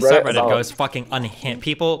 Yeah, Your my subreddit subreddit about- goes fucking unhinged.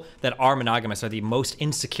 People that are monogamous are the most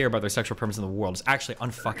insecure about their sexual preference in the world. It's actually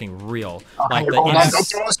unfucking real. Like Hold on, don't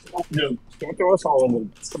throw us all, dude. Don't throw us all in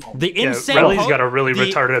the... Come on. the Yeah, insane. Relly's got a really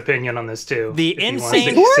retarded opinion on this too. The if he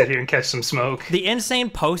insane- wants to sit here and catch some smoke. The insane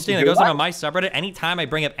posting that goes on my subreddit, anytime I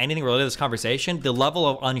bring up anything related to this conversation, the level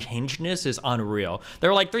of unhingedness is unreal. There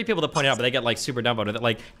were like 3 people that pointed out, but they get like super dumb about it. That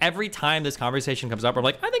like every time this conversation comes up, I'm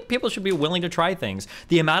like, I think people should be willing to try things.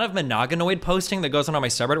 The amount of monoganoid posting that goes on my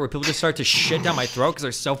subreddit where people just start to shit down my throat because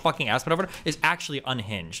they're so fucking ass over it is actually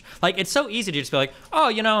unhinged. Like it's so easy to just be like, oh,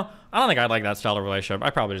 you know, I don't think I'd like that style of relationship. I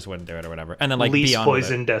probably just wouldn't do it or whatever. And then like Least be on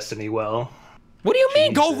poison destiny well. What do you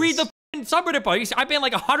mean? Go Jesus. read the fucking subreddit post. I've been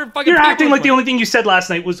like 100 fucking. You're people acting like the with- only thing you said last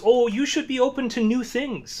night was, "Oh, you should be open to new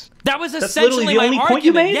things." That was That's essentially literally the my only argument. point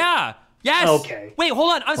you made? Yeah. Yes. Okay. Wait,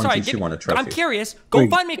 hold on. I'm sorry. thinks you want a trophy. I'm curious. Go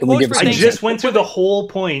Wait, find me can we quotes give for I Thank things. just went through the whole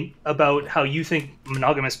point about how you think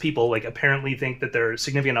monogamous people like apparently think that their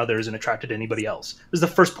significant other isn't attracted to anybody else. This is the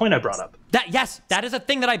first point I brought up. Yes, that is a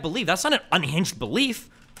thing that I believe. That's not an unhinged belief.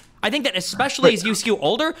 I think that especially as you skew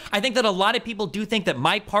older, I think that a lot of people do think that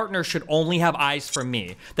my partner should only have eyes for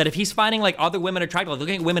me. That if he's finding like other women attractive, like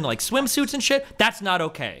looking at women in, like swimsuits and shit, that's not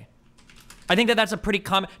okay. I think that that's a pretty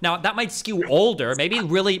common. Now that might skew older.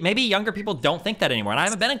 Maybe younger people don't think that anymore. And I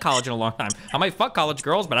haven't been in college in a long time. I might fuck college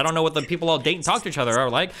girls, but I don't know what the people all date and talk to each other are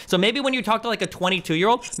like. So maybe when you talk to like a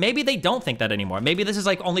 22-year-old, maybe they don't think that anymore. Maybe this is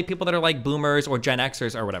like only people that are like boomers or Gen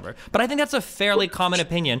Xers or whatever. But I think that's a fairly common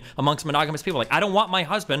opinion amongst monogamous people. Like I don't want my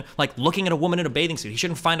husband like looking at a woman in a bathing suit. He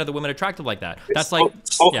shouldn't find other women attractive like that. That's like,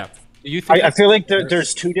 yeah. Do you think I feel like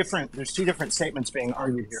there's two different statements being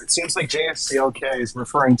argued here. It seems like JSCLK is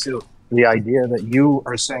referring to the idea that you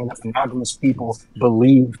are saying that monogamous people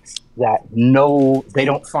believe that they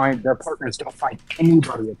don't find their partners don't find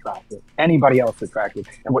anybody else attractive,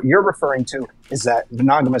 and what you're referring to is that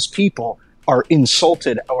monogamous people are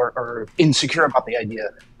insulted or insecure about the idea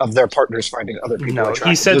of their partners finding other people No, attractive.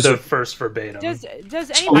 he said Those the are- first verbatim. Does Oh,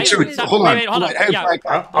 anybody? dude, hold on. Wait, hold on. Yeah.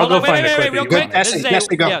 I'll go find the wait, clip. real you quick. want. Yes, yes,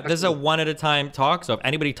 we go. Yeah, this is a one at a time talk. So if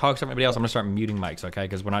anybody talks to anybody else, I'm gonna start muting mics, okay?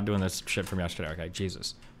 Because we're not doing this shit from yesterday, okay?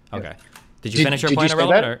 Jesus. Okay. Did you finish your did point, you say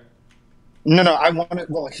irrelevant? that? Or? No, I wanted.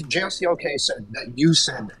 Well, JSCLK said that you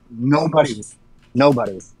said nobody.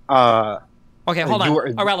 Okay, hold you on. are-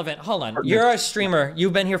 Irrelevant. Hold on. You're a streamer.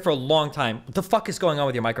 You've been here for a long time. What the fuck is going on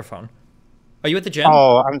with your microphone? Are you at the gym?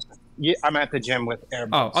 Oh, I'm at the gym with Airbus.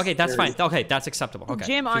 Oh, okay, that's fine. Okay, that's acceptable. Okay.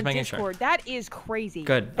 Jim Just on making Discord. sure. That is crazy.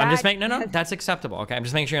 Good. I'm just That- making no, that's acceptable. Okay. I'm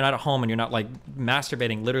just making sure you're not at home and you're not like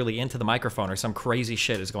masturbating literally into the microphone or some crazy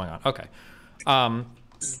shit is going on. Okay.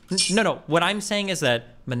 No. What I'm saying is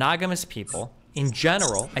that monogamous people, in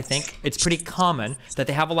general, I think it's pretty common that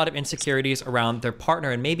they have a lot of insecurities around their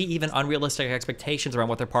partner and maybe even unrealistic expectations around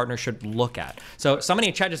what their partner should look at. So somebody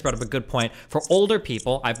in chat just brought up a good point. For older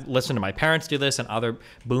people, I've listened to my parents do this and other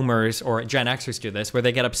boomers or Gen Xers do this, where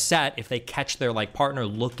they get upset if they catch their like partner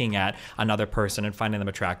looking at another person and finding them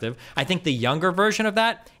attractive. I think the younger version of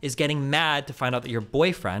that is getting mad to find out that your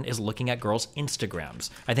boyfriend is looking at girls'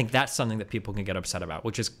 Instagrams. I think that's something that people can get upset about,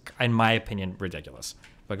 which is, in my opinion, ridiculous.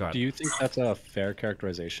 But go ahead. Do you think that's a fair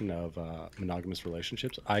characterization of monogamous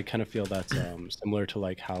relationships? I kind of feel that's similar to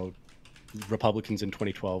like how Republicans in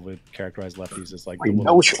 2012 would characterize lefties as like the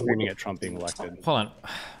woman screaming at Trump being elected. Hold on.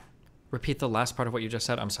 Repeat the last part of what you just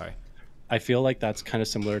said. I'm sorry. I feel like that's kind of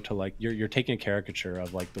similar to like you're taking a caricature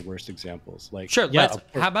of like the worst examples. Like Sure. yeah, Let's.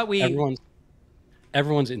 of course, How about we?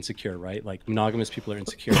 everyone's insecure, right? Like monogamous people are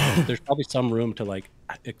insecure. There's probably some room to like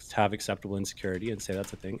have acceptable insecurity and say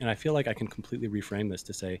that's a thing. And I feel like I can completely reframe this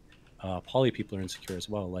to say poly people are insecure as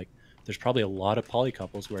well. Like there's probably a lot of poly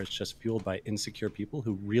couples where it's just fueled by insecure people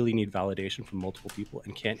who really need validation from multiple people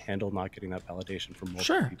and can't handle not getting that validation from multiple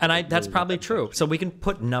Sure. people. And that's Really probably want that true. validation. So we can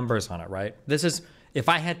put numbers on it, right? This is, if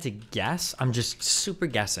I had to guess, I'm just super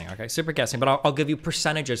guessing, okay? Super guessing, but I'll give you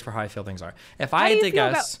percentages for how I feel things are. If I do had you to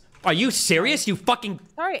feel guess, are you serious? You fucking,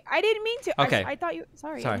 Sorry, I didn't mean to. Okay. I thought you.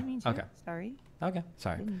 Sorry, I Sorry. didn't mean to. Okay. Sorry. okay,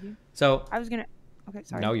 sorry. Didn't mean to. So, I was gonna. Okay,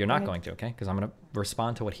 sorry. no, you're Go not ahead. going to, okay? Because I'm going to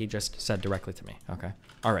respond to what he just said directly to me, okay?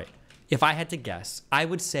 All right. If I had to guess, I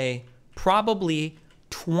would say probably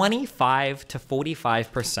 25 to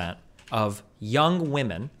 45% of young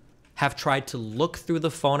women have tried to look through the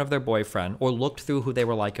phone of their boyfriend or looked through who they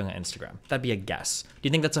were liking on Instagram. That'd be a guess. Do you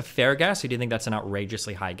think that's a fair guess, or do you think that's an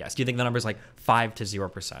outrageously high guess? Do you think the number's like 5 to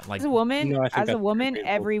 0%? Like, As a woman, No, I think that's woman, pretty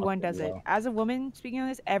everyone reasonable does it. well. As a woman, speaking on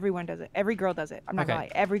this, everyone does it. Every girl does it. I'm not Okay. gonna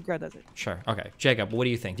lie. Every girl does it. sure, okay. Jacob, what do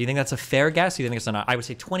you think? Do you think that's a fair guess? Do you think it's not? I would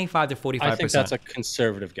say 25 to 45%. I think that's a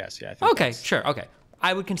conservative guess. Yeah. I think Okay, that's- sure, okay.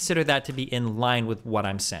 I would consider that to be in line with what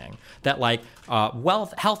I'm saying. That like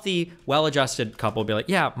healthy, well-adjusted couple would be like,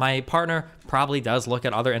 yeah, my partner probably does look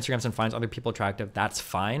at other Instagrams and finds other people attractive. That's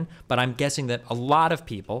fine. But I'm guessing that a lot of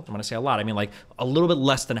people, I'm gonna say a lot, I mean like a little bit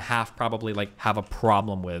less than half probably like have a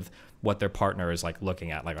problem with what their partner is like looking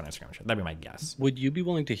at like on Instagram. That'd be my guess. Would you be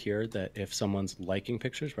willing to hear that if someone's liking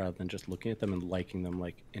pictures rather than just looking at them and liking them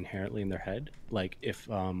like inherently in their head? Like if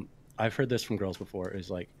I've heard this from girls before, is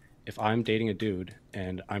like if I'm dating a dude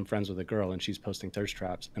and I'm friends with a girl and she's posting thirst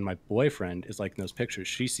traps and my boyfriend is liking those pictures,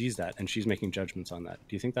 she sees that and she's making judgments on that.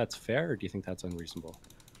 Do you think that's fair or do you think that's unreasonable?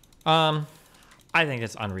 I think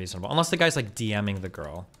it's unreasonable unless the guy's like DMing the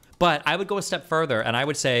girl. But I would go a step further and I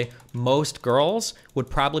would say most girls would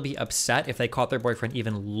probably be upset if they caught their boyfriend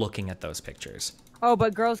even looking at those pictures. Oh,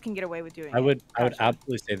 but girls can get away with doing it. I would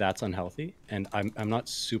absolutely say that's unhealthy, and I'm not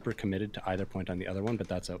super committed to either point on the other one, but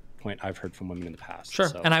that's a point I've heard from women in the past. Sure,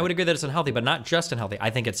 so, and I would agree that it's unhealthy, but not just unhealthy.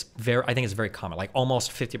 I think it's very common, like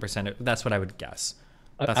almost 50%. That's what I would guess.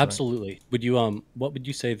 Absolutely. Would you what would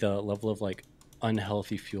you say the level of like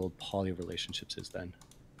unhealthy fueled poly relationships is then?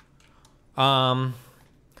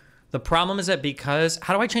 The problem is that because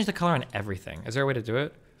how do I change the color on everything? Is there a way to do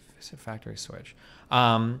it? Is it factory switch?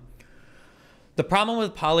 The problem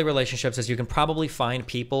with poly relationships is you can probably find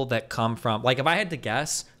people that come from, like if I had to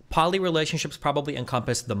guess, poly relationships probably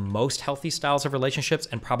encompass the most healthy styles of relationships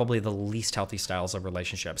and probably the least healthy styles of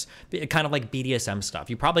relationships. Kind of like BDSM stuff.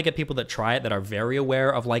 You probably get people that try it that are very aware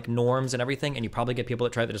of like norms and everything, and you probably get people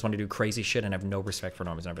that try it that just want to do crazy shit and have no respect for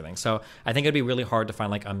norms and everything. So I think it'd be really hard to find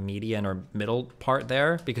like a median or middle part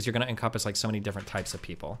there because you're going to encompass like so many different types of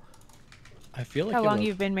people. I feel like how long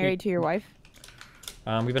you've been married to your wife?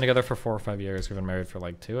 We've been together for 4 or 5 years. We've been married for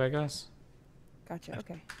like 2, I guess. Gotcha.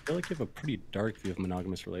 Okay. I feel like you have a pretty dark view of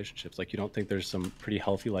monogamous relationships. Like you don't think there's some pretty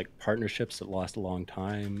healthy like partnerships that last a long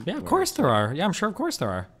time? Yeah, of course there are. Yeah, I'm sure of course there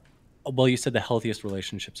are. Well, you said the healthiest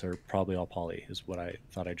relationships are probably all poly, is what I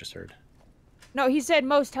thought I just heard. No, he said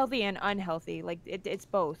most healthy and unhealthy. Like it's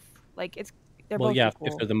both. Like they're both equal.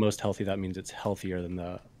 If they're the most healthy, that means it's healthier than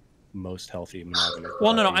the most healthy monogamous.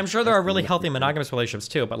 Well, no, I'm sure there are really healthy monogamous relationships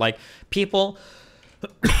too, but like people.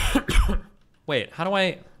 Wait, how do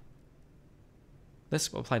I?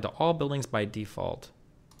 This will apply to all buildings by default.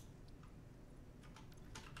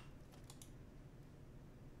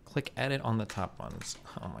 Click edit on the top ones.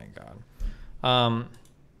 Oh my god.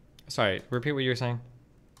 Sorry, repeat what you were saying.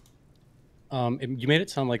 You made it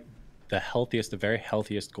sound like the very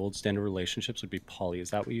healthiest gold standard relationships would be poly. Is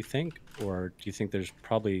that what you think? Or do you think there's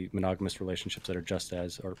probably monogamous relationships that are just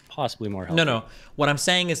as, or possibly more healthy? No. What I'm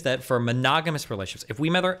saying is that for monogamous relationships, if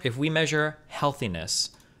we measure healthiness,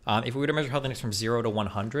 if we were to measure healthiness from 0 to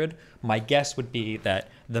 100, my guess would be that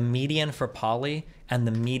the median for poly and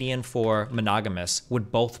the median for monogamous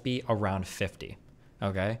would both be around 50,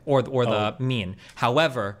 okay? Or the mean.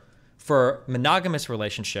 However, for monogamous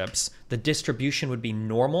relationships, the distribution would be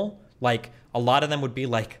normal. Like a lot of them would be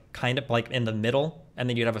like kind of like in the middle, and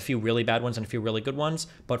then you'd have a few really bad ones and a few really good ones.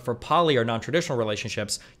 But for poly or non-traditional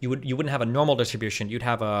relationships, you wouldn't have a normal distribution. You'd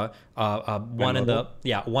have a one in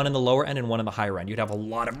the lower end and one in the higher end. You'd have a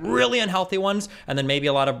lot of really unhealthy ones and then maybe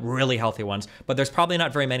a lot of really healthy ones. But there's probably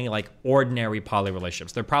not very many like ordinary poly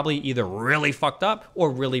relationships. They're probably either really fucked up or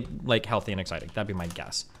really like healthy and exciting. That'd be my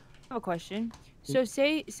guess. I have a question. So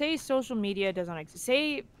say social media doesn't exist.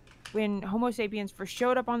 Say when Homo sapiens first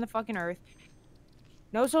showed up on the fucking earth,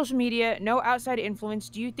 no social media, no outside influence,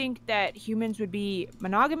 do you think that humans would be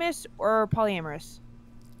monogamous or polyamorous?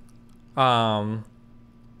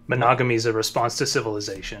 Monogamy is a response to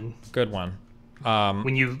civilization. Good one.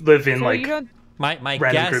 When you live in my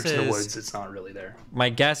random guess groups is, in the woods, it's not really there. My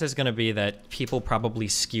guess is going to be that people probably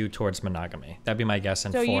skew towards monogamy. That'd be my guess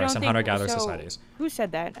in forest and hunter-gatherer societies. Who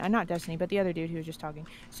said that? Not Destiny, but the other dude who was just talking.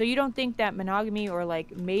 So you don't think that monogamy or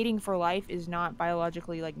like mating for life is not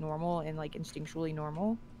biologically like normal and like instinctually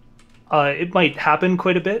normal? It might happen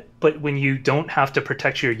quite a bit, but when you don't have to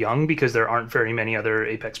protect your young because there aren't very many other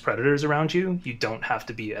apex predators around you, you don't have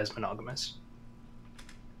to be as monogamous.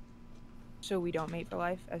 So we don't mate for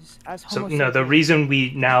life as So Homo no, the reason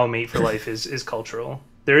we now mate for life is cultural.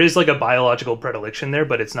 There is like a biological predilection there,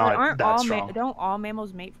 but it's not that strong. Don't all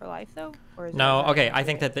mammals mate for life though? Or is No, okay. I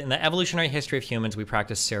think that in the evolutionary history of humans, we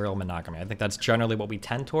practice serial monogamy. I think that's generally what we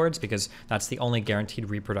tend towards because that's the only guaranteed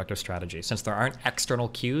reproductive strategy. Since there aren't external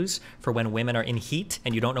cues for when women are in heat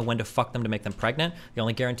and you don't know when to fuck them to make them pregnant, the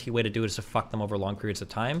only guaranteed way to do it is to fuck them over long periods of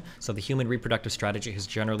time. So the human reproductive strategy has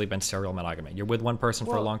generally been serial monogamy. You're with one person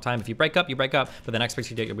for a long time. If you break up, you break up, but the next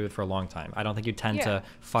person you date, you'll be with for a long time. I don't think you tend to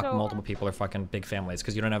fuck multiple people or fucking big families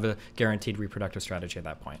because you don't have a guaranteed reproductive strategy at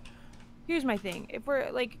that point. Here's my thing. If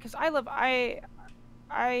we're like, because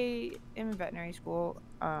I am in veterinary school.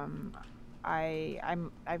 I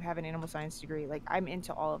have an animal science degree. Like, I'm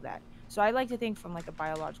into all of that. So I like to think from like a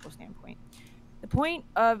biological standpoint. The point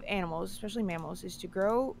of animals, especially mammals, is to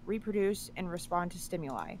grow, reproduce, and respond to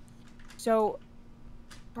stimuli. So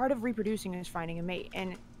part of reproducing is finding a mate.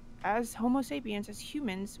 And as Homo sapiens, as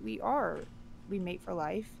humans, we mate for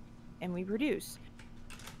life and we produce.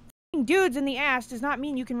 Dudes in the ass does not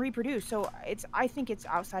mean you can reproduce. So I think it's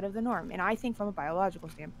outside of the norm. And I think from a biological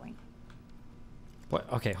standpoint.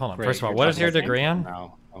 What? Okay, hold on. Great, First of all, you're what is talking your about degree on?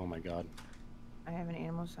 Now. Oh my god. I have an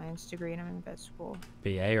animal science degree and I'm in vet school.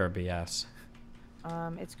 BA or BS?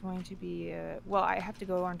 It's going to be well, I have to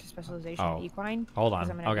go on to specialization in equine. Hold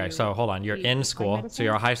on. Okay, so hold on. You're in school, so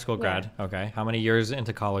you're a high school grad. Okay. How many years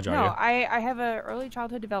into college are you? No, I have an early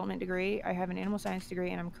childhood development degree. I have an animal science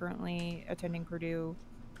degree, and I'm currently attending Purdue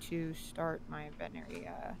to start my veterinary.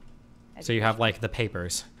 So you have like the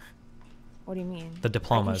papers. What do you mean? The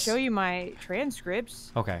diplomas. I can show you my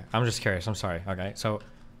transcripts. Okay, I'm just curious. I'm sorry. Okay, so.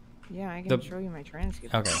 Yeah, I can show you my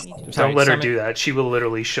transcripts. Okay. Don't let her do that. She will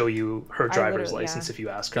literally show you her driver's license if you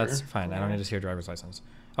ask her. That's fine. I don't need to see her driver's license.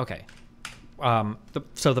 Okay.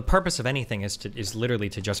 So the purpose of anything is literally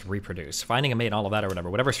to just reproduce. Finding a mate, all of that or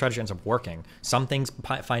whatever strategy ends up working. Some things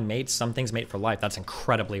find mates, some things mate for life. That's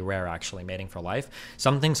incredibly rare, actually, mating for life.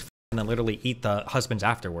 Some things and then literally eat the husbands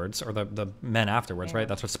afterwards or the men afterwards, right?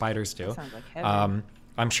 That's what spiders do. That sounds like heaven.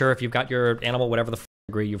 I'm sure if you've got your animal, whatever the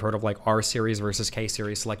degree, you've heard of like R series versus K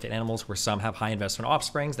series selected animals, where some have high investment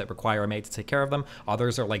offsprings that require a mate to take care of them.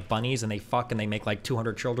 Others are like bunnies and they fuck and they make like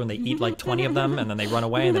 200 children. They eat like 20 of them and then they run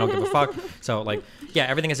away and they don't give a fuck. So like, yeah,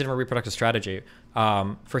 everything is a different reproductive strategy.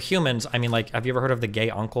 For humans, I mean, like, have you ever heard of the gay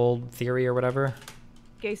uncle theory or whatever?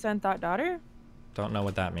 Gay son thought daughter? Don't know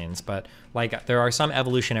what that means, but like there are some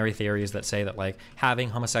evolutionary theories that say that like having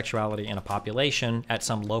homosexuality in a population at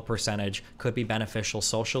some low percentage could be beneficial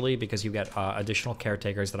socially because you get additional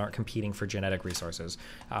caretakers that aren't competing for genetic resources.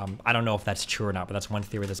 I don't know if that's true or not, but that's one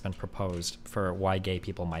theory that's been proposed for why gay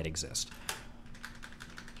people might exist.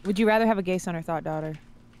 Would you rather have a gay son or thought daughter?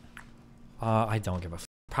 I don't give a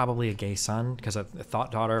probably a gay son, because a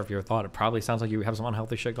thought daughter, if you're a thought, it probably sounds like you have some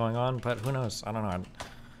unhealthy shit going on, but who knows? I don't know.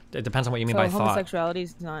 It depends on what you mean by thought. Homosexuality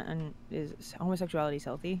is not homosexuality is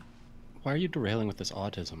healthy? Why are you derailing with this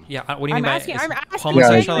autism? Yeah, what do you mean by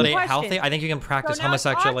homosexuality healthy? I think you can practice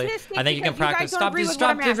homosexuality. I think you can practice. Stop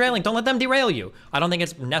derailing. Don't let them derail you. I don't think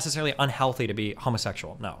it's necessarily unhealthy to be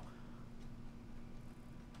homosexual. No.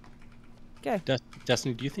 Okay.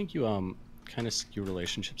 Destiny, do you think you kind of skew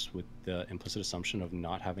relationships with the implicit assumption of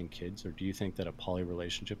not having kids, or do you think that a poly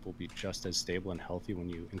relationship will be just as stable and healthy when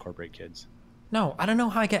you incorporate kids? No, I don't know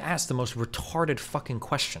how I get asked the most retarded fucking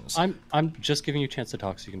questions. I'm just giving you a chance to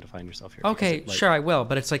talk so you can define yourself here. Okay, sure, I will,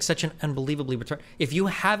 but it's like such an unbelievably retarded. If you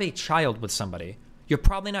have a child with somebody, you're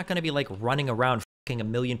probably not going to be like running around fucking a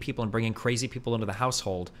million people and bringing crazy people into the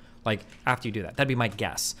household like after you do that. That'd be my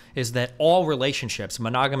guess, is that all relationships,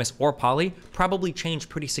 monogamous or poly, probably change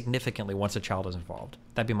pretty significantly once a child is involved.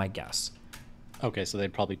 That'd be my guess. Okay, so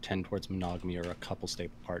they'd probably tend towards monogamy or a couple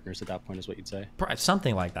stable partners at that point is what you'd say?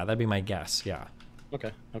 Something like that. That'd be my guess, yeah.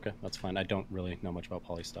 Okay, that's fine. I don't really know much about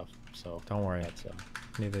poly stuff, so... Don't worry.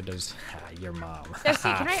 Neither does your mom. Jesse,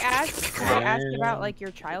 can I ask about like your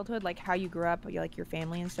childhood, like how you grew up, like your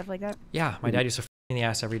family and stuff like that? Yeah, my dad used to in the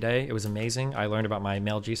ass every day. It was amazing. I learned about my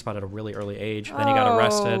male G-spot at a really early age. Then he got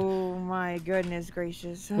arrested. Oh my goodness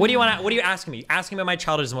gracious. What do you want? What are you asking me? Asking me about my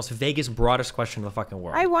childhood is the most vaguest, broadest question in the fucking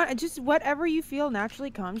world. I want just whatever you feel naturally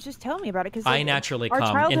comes. Just tell me about it, because like, I naturally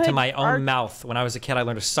come into my own mouth. When I was a kid, I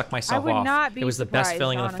learned to suck myself off. I would not be It was the best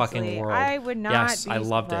feeling in the fucking world. I would not. Yes, be I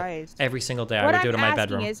loved surprised. it. Every single day, I would do it in my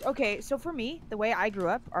bedroom. What I'm asking is, okay, so for me, the way I grew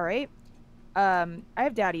up, all right. I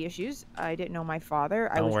have daddy issues. I didn't know my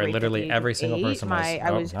father. Don't worry, literally every single person my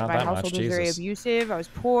household was very abusive. I was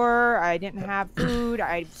poor. I didn't have food.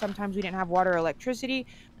 Sometimes we didn't have water or electricity.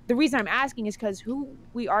 The reason I'm asking is because who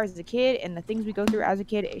we are as a kid and the things we go through as a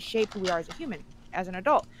kid shape who we are as a human, as an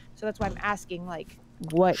adult. So that's why I'm asking, like,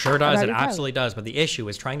 what? Sure does. It absolutely does. But the issue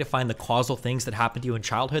is trying to find the causal things that happen to you in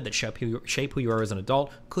childhood that shape who you are as an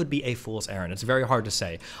adult could be a fool's errand. It's very hard to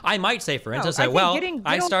say. I might say, for instance,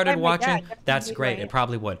 I started watching. That's great. It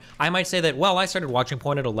probably would. I might say that, well, I started watching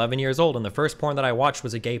porn at 11 years old, and the first porn that I watched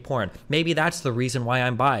was a gay porn. Maybe that's the reason why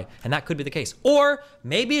I'm bi, and that could be the case. Or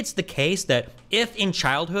maybe it's the case that if in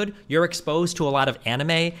childhood you're exposed to a lot of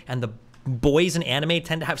anime and the boys in anime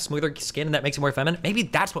tend to have smoother skin and that makes you more feminine. Maybe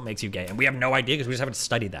that's what makes you gay, and we have no idea because we just haven't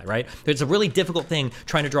studied that, right? It's a really difficult thing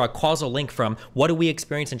trying to draw a causal link from what do we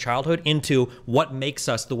experience in childhood into what makes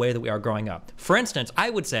us the way that we are growing up. For instance, I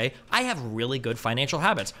would say I have really good financial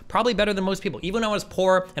habits, probably better than most people. Even when I was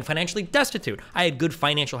poor and financially destitute, I had good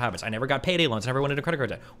financial habits. I never got payday loans, I never went into credit card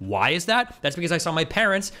debt. Why is that? That's because I saw my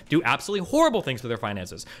parents do absolutely horrible things with their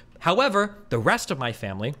finances. However, the rest of my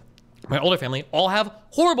family, my older family, all have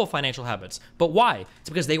horrible financial habits. But why? It's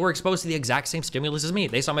because they were exposed to the exact same stimulus as me.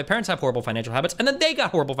 They saw my parents have horrible financial habits, and then they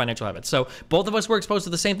got horrible financial habits. So both of us were exposed to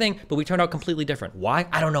the same thing, but we turned out completely different. Why?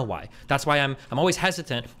 I don't know why. That's why I'm always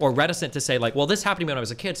hesitant or reticent to say like, well, this happened to me when I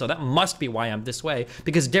was a kid, so that must be why I'm this way.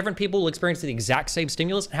 Because different people will experience the exact same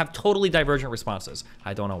stimulus and have totally divergent responses.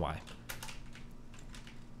 I don't know why.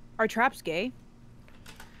 Are traps gay?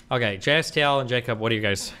 Okay, JSTL and Jacob, what do you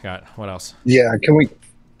guys got? What else? Yeah, can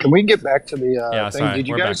we get back to the thing? Sorry, Did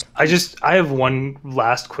you guys? back. I have one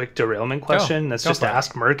last quick derailment question. That's just to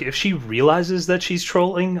ask Merc if she realizes that she's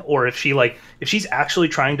trolling, or if she's actually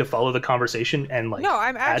trying to follow the conversation and like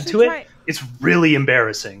add to it. It's really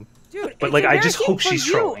embarrassing. Dude, but like I just hope she's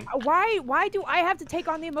trolling. Why do I have to take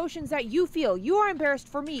on the emotions that you feel? You are embarrassed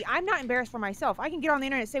for me. I'm not embarrassed for myself. I can get on the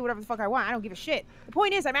internet and say whatever the fuck I want. I don't give a shit. The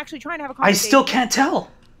point is, I'm actually trying to have a conversation. I still can't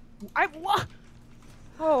tell.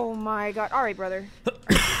 Oh my god. All right, brother.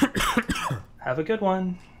 Have a good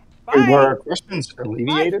one. Wait, were our questions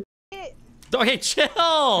alleviated? Okay,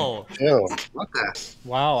 chill. Chill. What the?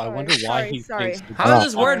 Wow, I wonder why he thinks. How is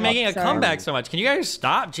this word making a comeback so much? Can you guys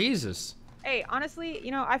stop? Jesus. Hey, honestly, you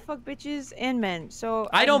know, I fuck bitches and men, so...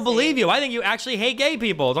 I don't believe you. I think you actually hate gay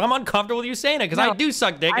people. So I'm uncomfortable with you saying it, because I do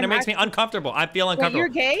suck dick, and it makes me uncomfortable. I feel uncomfortable.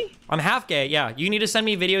 Wait, you're gay? I'm half gay, yeah. You need to send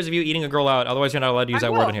me videos of you eating a girl out, otherwise you're not allowed to use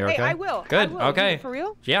that word in here, okay? Hey, I will. Good, I will. okay. For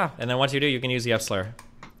real? Yeah, and then once you do, you can use the F slur.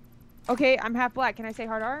 Okay, I'm half black. Can I say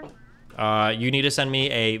hard R? You need to send me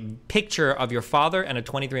a picture of your father and a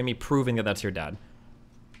 23andMe proving that that's your dad.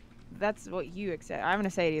 That's what you accept. I'm gonna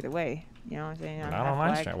say it either way. You know what I'm saying? I don't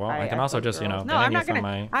mind. Well, I can also just, you know, no, I'm not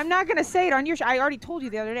gonna say it on your. I already told you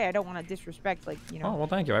the other day. I don't want to disrespect, like, you know. Oh well,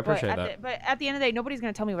 thank you. I appreciate that. But at the end of the day, nobody's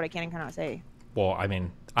gonna tell me what I can and cannot say. Well, I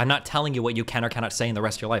mean, I'm not telling you what you can or cannot say in the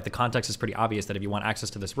rest of your life. The context is pretty obvious that if you want access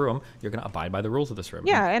to this room, you're gonna abide by the rules of this room.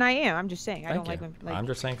 Yeah, and I am. I'm just saying. I don't like when. Like, I'm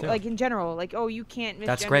just saying too. Like in general, like, oh, you can't.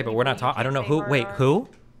 That's great, but we're not talking. I don't know who. Wait, who?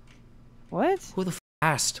 What? Who the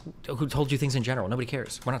asked? Who told you things in general? Nobody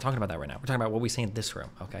cares. We're not talking about that right now. We're talking about what we say in this room,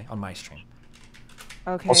 okay? On my stream.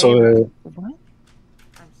 Okay. Also,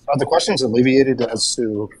 are the questions alleviated as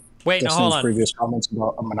to hold on. previous comments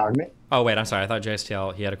about monogamy? Oh wait, I'm sorry. I thought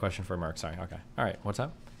JSTL he had a question for Merc. Sorry. Okay. All right. What's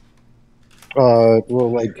up?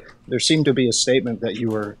 Well, like there seemed to be a statement that you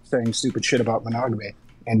were saying stupid shit about monogamy,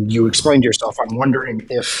 and you explained yourself. I'm wondering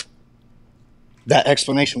if that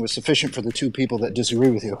explanation was sufficient for the two people that disagree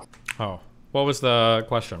with you. Oh, what was the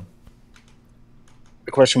question?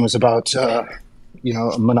 The question was about, you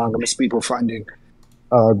know, monogamous people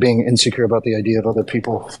being insecure about the idea of other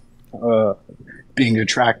people being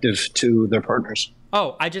attractive to their partners.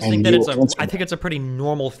 Oh, I just think that I think it's a pretty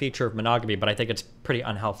normal feature of monogamy, but I think it's pretty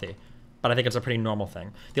unhealthy. But I think it's a pretty normal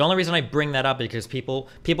thing. The only reason I bring that up is because people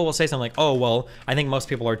will say something like, oh, well, I think most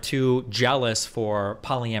people are too jealous for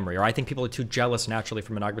polyamory, or I think people are too jealous naturally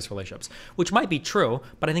for monogamous relationships, which might be true,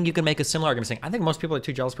 but I think you can make a similar argument saying, I think most people are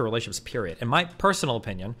too jealous for relationships, period. In my personal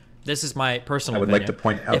opinion, this is my personal opinion. I would like to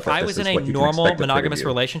point out if I was in a normal monogamous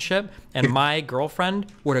relationship and my girlfriend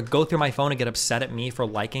were to go through my phone and get upset at me for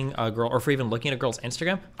liking a girl or for even looking at a girl's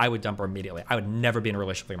Instagram, I would dump her immediately. I would never be in a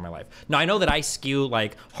relationship in my life. Now, I know that I skew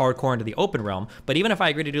like hardcore into the open realm, but even if I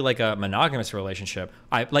agreed to do like a monogamous relationship,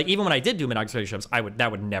 even when I did do monogamous relationships,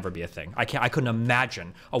 that would never be a thing. I couldn't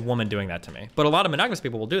imagine a woman doing that to me. But a lot of monogamous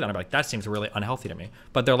people will do that. I'm like, that seems really unhealthy to me.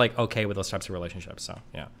 But they're like okay with those types of relationships. So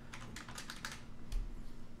yeah.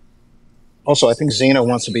 Also, I think Xena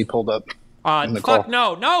wants to be pulled up. Fuck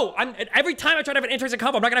no. Every time I try to have an interesting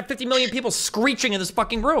combo, I'm not gonna have 50 million people screeching in this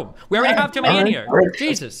fucking room. We already have too many in here. Right.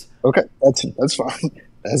 Jesus. Okay, that's fine.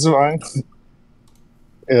 That's fine.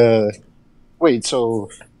 Wait, so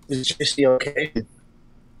is JC okay?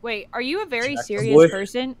 Wait, are you a very serious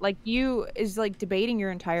person? Like, you is like debating your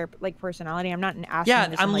entire like personality. I'm not asking. Yeah,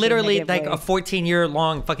 this I'm in, like, literally a like way. a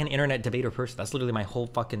 14-year-long fucking internet debater person. That's literally my whole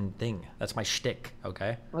fucking thing. That's my shtick.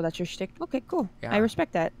 Okay. Well, that's your shtick. Okay, cool. Yeah. I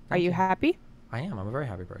respect that. Are you happy? I am. I'm a very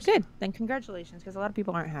happy person. Good. Then congratulations, because a lot of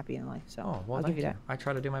people aren't happy in life. So I'll give you that. I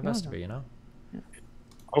try to do my best to be. You know. Yeah.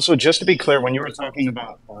 Also, just to be clear, when you were talking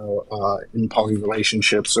about in poly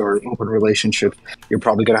relationships or open relationships, you're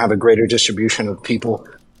probably going to have a greater distribution of people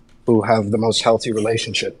who have the most healthy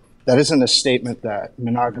relationship. That isn't a statement that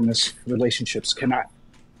monogamous relationships cannot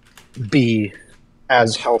be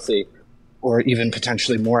as healthy or even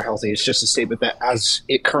potentially more healthy. It's just a statement that as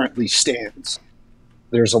it currently stands,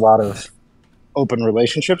 there's a lot of open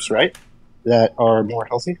relationships, right, that are more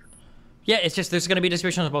healthy. Yeah, it's just there's going to be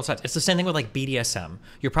distribution on both sides. It's the same thing with like BDSM.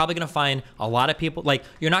 You're probably going to find a lot of people, like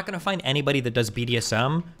you're not going to find anybody that does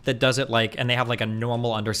BDSM that does it like, and they have like a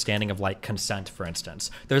normal understanding of like consent, for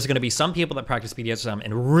instance. There's going to be some people that practice BDSM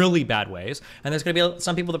in really bad ways, and there's going to be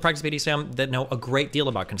some people that practice BDSM that know a great deal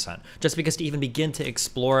about consent. Just because to even begin to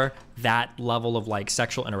explore that level of like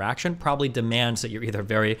sexual interaction probably demands that you're either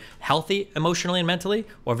very healthy emotionally and mentally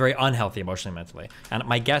or very unhealthy emotionally and mentally. And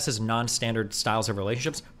my guess is non-standard styles of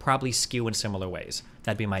relationships probably skew in similar ways.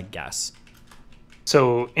 That'd be my guess.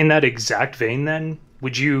 So in that exact vein then,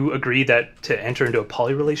 would you agree that to enter into a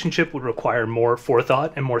poly relationship would require more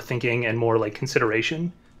forethought and more thinking and more like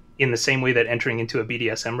consideration in the same way that entering into a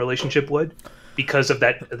BDSM relationship would? Because of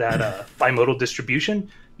that bimodal distribution,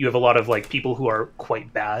 you have a lot of like people who are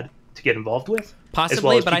quite bad to get involved with.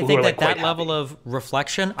 Possibly, as but I think that like, level of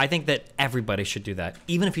reflection, I think that everybody should do that,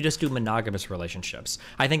 even if you just do monogamous relationships.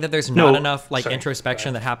 I think that there's not enough like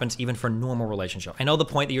introspection that happens even for normal relationship. I know the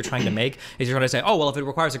point that you're trying to make is you're trying to say, oh, well, if it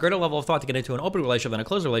requires a greater level of thought to get into an open relationship than a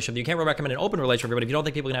closed relationship, you can't recommend an open relationship for everybody if you don't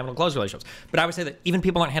think people can handle closed relationships. But I would say that even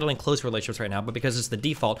people aren't handling closed relationships right now, but because it's the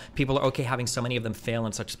default, people are okay having so many of them fail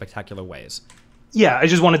in such spectacular ways. Yeah, I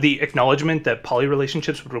just wanted the acknowledgement that poly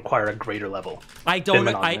relationships would require a greater level. I don't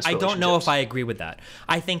know if I agree with that.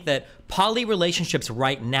 I think that poly relationships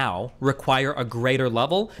right now require a greater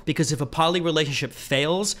level because if a poly relationship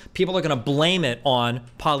fails, people are going to blame it on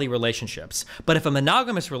poly relationships. But if a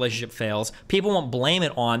monogamous relationship fails, people won't blame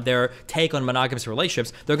it on their take on monogamous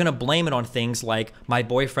relationships. They're going to blame it on things like my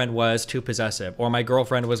boyfriend was too possessive, or my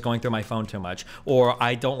girlfriend was going through my phone too much, or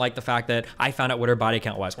I don't like the fact that I found out what her body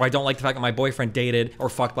count was, or I don't like the fact that my boyfriend dated or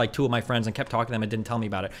fucked like 2 of my friends and kept talking to them and didn't tell me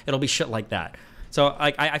about it. It'll be shit like that. So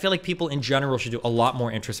I feel like people in general should do a lot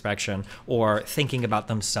more introspection or thinking about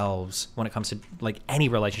themselves when it comes to like any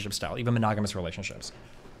relationship style, even monogamous relationships.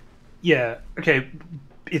 Yeah, okay.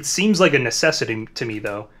 It seems like a necessity to me,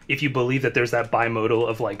 though, if you believe that there's that bimodal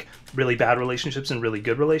of like really bad relationships and really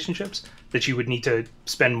good relationships, that you would need to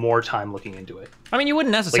spend more time looking into it. I mean, you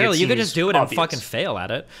wouldn't necessarily. Like, you could just do it obvious. and fucking fail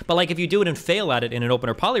at it. But like, if you do it and fail at it in an open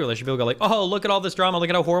or poly relationship, people go like, "Oh, look at all this drama. Look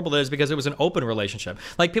at how horrible it is because it was an open relationship."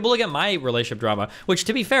 Like, people look at my relationship drama, which,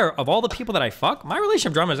 to be fair, of all the people that I fuck, my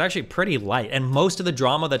relationship drama is actually pretty light. And most of the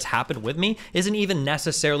drama that's happened with me isn't even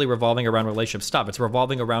necessarily revolving around relationship stuff. It's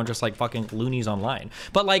revolving around just like fucking loonies online.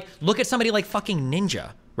 But like, look at somebody like fucking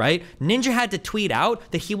Ninja. Right? Ninja had to tweet out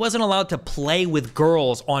that he wasn't allowed to play with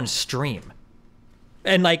girls on stream.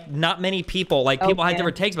 And like, not many people, like people had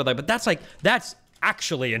different takes about that, but that's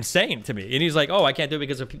actually insane to me. And he's like, oh, I can't do it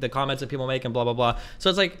because of the comments that people make and blah, blah, blah. So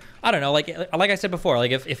it's like, I don't know, like I said before,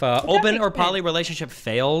 like if a open or poly relationship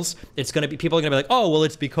fails, it's going to be, people are going to be like, oh, well,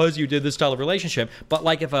 it's because you did this style of relationship. But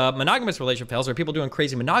like if a monogamous relationship fails or people doing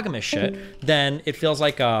crazy monogamous shit, then it feels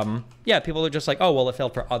like, yeah, people are just like, oh, well, it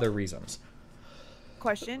failed for other reasons.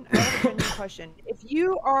 Question. I have a genuine question. If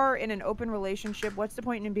you are in an open relationship, what's the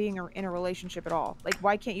point in being in a relationship at all? Like,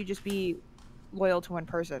 why can't you just be loyal to one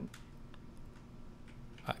person?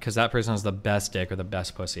 Because that person is the best dick or the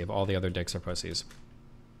best pussy. If all the other dicks are pussies.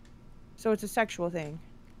 So it's a sexual thing.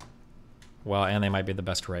 Well, and they might be the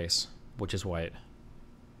best race, which is white.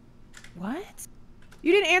 What?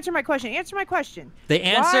 You didn't answer my question. Answer my question. The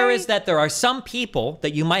answer is that there are some people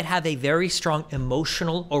that you might have a very strong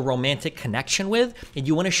emotional or romantic connection with, and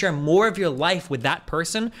you want to share more of your life with that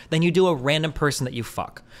person than you do a random person that you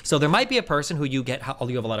fuck. So there might be a person who you have a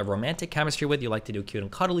lot of romantic chemistry with, you like to do cute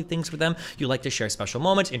and cuddly things with them, you like to share special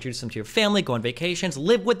moments, introduce them to your family, go on vacations,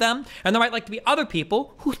 live with them, and there might like to be other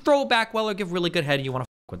people who throw back well or give really good head and you want to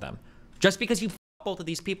fuck with them. Just because you fuck both of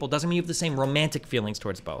these people doesn't mean you have the same romantic feelings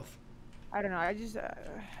towards both. I don't know. I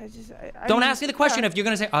don't ask me the question if you're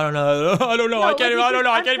gonna say I don't know. I don't know. No,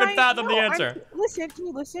 I can't even fathom the answer. Listen, can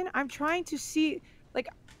you listen? I'm trying to see, like.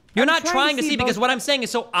 You're not trying to see because what I'm saying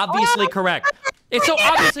is so obviously correct. It's so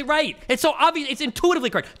obviously right. It's so obvious. It's intuitively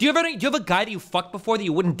correct. Do you have a guy that you fucked before that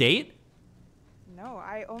you wouldn't date? No,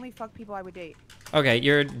 I only fuck people I would date. Okay,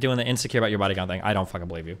 you're doing the insecure about your body count thing. I don't fucking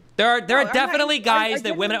believe you. There are definitely guys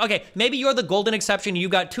that women. Okay, maybe you're the golden exception. You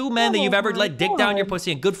got 2 men that you've ever let dick down your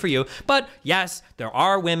pussy, and good for you. But yes, there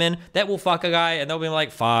are women that will fuck a guy and they'll be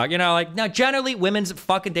like, fuck, you know, like now generally women's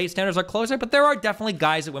fucking date standards are closer, but there are definitely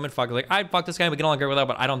guys that women fuck like I'd fuck this guy, we get along great with that,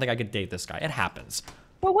 but I don't think I could date this guy. It happens.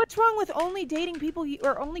 Well, what's wrong with only dating people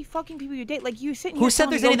or only fucking people you date? Like you sitting here. Who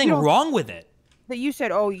said there's anything wrong with it? That you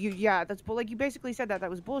said, oh, yeah, that's like you basically said that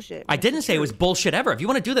was bullshit. I didn't say it was bullshit ever. If you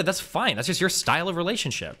want to do that, that's fine. That's just your style of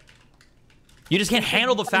relationship. You just can't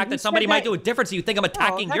handle the fact that somebody might do it different, so you think I'm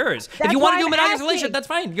attacking yours. If that's you want why to do a I'm monogamous asking. relationship, that's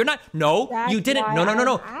fine. You're not. No, That's you didn't. why No, no, no,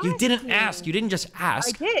 no. I'm You didn't asking. ask. You didn't just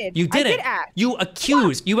ask. I did. You I didn't. did ask. You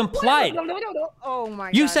accused. You implied. No. Oh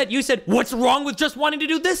my god. You said, what's wrong with just wanting to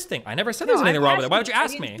do this thing? I never said there's anything wrong with it. Why would you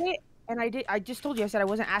ask me? And I did. I just told you. I said I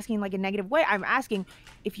wasn't asking like a negative way. I'm asking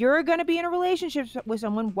if you're gonna be in a relationship with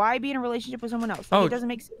someone, why be in a relationship with someone else? Like, it doesn't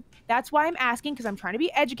make sense. That's why I'm asking, because I'm trying to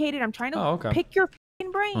be educated. I'm trying to pick your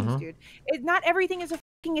fucking brains, dude. Not everything is a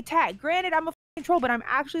fucking attack. Granted, I'm a fucking troll, but I'm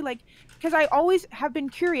actually like, because I always have been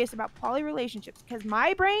curious about poly relationships. Because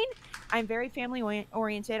my brain, I'm very family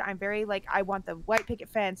oriented. I'm very like, I want the white picket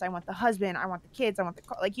fence. I want the husband. I want the kids. I want the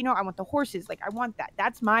like, I want the horses. Like, I want that.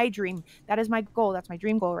 That's my dream. That is my goal. That's my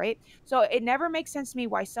dream goal, right? So it never makes sense to me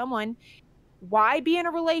why be in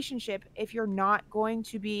a relationship if you're not going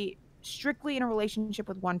to be strictly in a relationship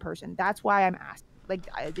with one person. That's why I'm asked. Like,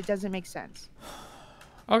 it doesn't make sense.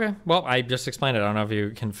 Okay, well, I just explained it. I don't know if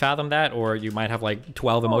you can fathom that, or you might have like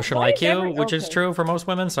 12 emotional IQ, which is true for most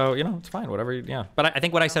women. So, it's fine, whatever. Yeah. But I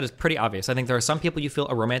think what I said is pretty obvious. I think there are some people you feel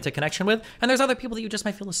a romantic connection with, and there's other people that you just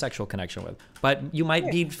might feel a sexual connection with. But you might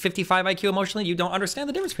be 55 IQ emotionally. You don't understand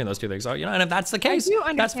the difference between those two things. So, and if that's the case,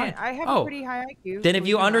 that's fine. I have a pretty high IQ. Then if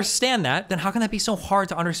you understand that, then how can that be so hard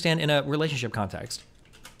to understand in a relationship context?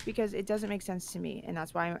 Because it doesn't make sense to me, and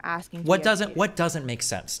that's why I'm asking. What doesn't make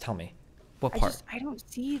sense? Tell me. What part? I don't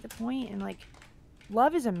see the point in like,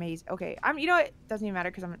 love is amazing. Okay, it doesn't even matter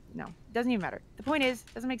because it doesn't even matter. The point is,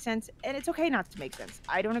 it doesn't make sense, and it's okay not to make sense.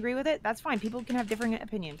 I don't agree with it. That's fine. People can have different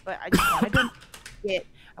opinions, but I just wanted to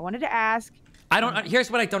I wanted to ask. Here's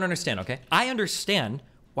what I don't understand, okay? I understand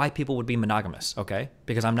why people would be monogamous, okay?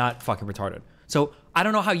 Because I'm not fucking retarded. So I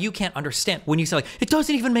don't know how you can't understand when you say like, it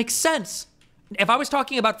doesn't even make sense. If I was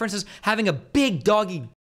talking about, for instance, having a big doggy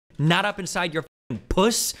not up inside your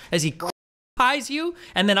puss as he pies you,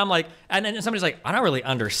 and then I'm like, and then somebody's like, I don't really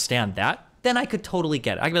understand that, then I could totally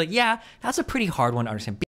get it. I could be like, yeah, that's a pretty hard one to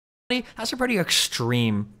understand. That's a pretty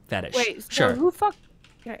extreme fetish. Wait, so sure. who fuck?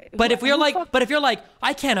 But if you're like,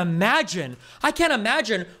 I can't imagine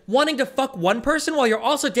wanting to fuck one person while you're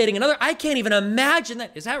also dating another. I can't even imagine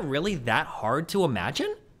that. Is that really that hard to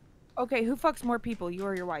imagine? Okay, who fucks more people, you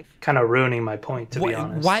or your wife? Kind of ruining my point, to be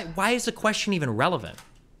honest. Why is the question even relevant?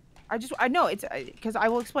 I know it's because I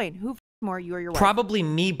will explain. Who fucks more, you or your wife? Probably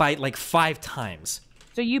me by like 5 times.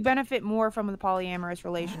 So you benefit more from the polyamorous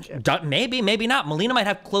relationship? Maybe, maybe not. Melina might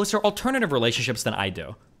have closer alternative relationships than I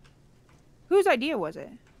do. Whose idea was it?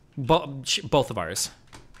 Both of ours.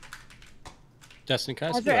 Justin,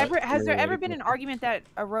 has there ever been an argument that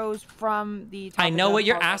arose from the topic? I know what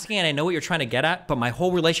you're asking, and I know what you're trying to get at, but my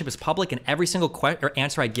whole relationship is public, and every single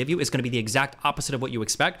answer I give you is going to be the exact opposite of what you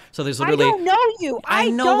expect. So there's literally. I don't know you. I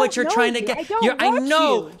know what you're trying to get. I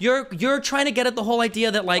know you're trying to get at the whole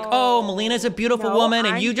idea that like, oh, Melina's a beautiful woman,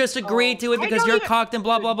 and you just agreed to it because you're cocked and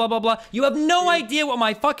blah blah blah blah blah. You have no idea what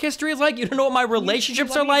my fuck history is like. You don't know what my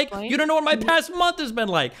relationships are like. You don't know what my past month has been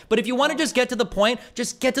like. But if you want to just get to the point,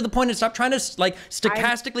 and stop trying to like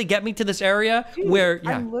stochastically get me to this area where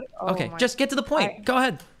just get to the point. Go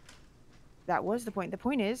ahead. That was the point. The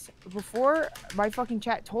point is, before my fucking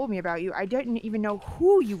chat told me about you, I didn't even know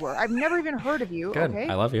who you were. I've never even heard of you. Good. Okay?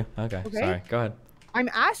 I love you. Okay. Sorry. Go ahead. I'm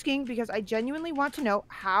asking because I genuinely want to know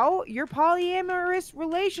how your polyamorous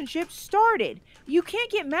relationship started. You can't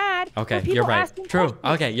get mad. Okay, you're right. True. Questions.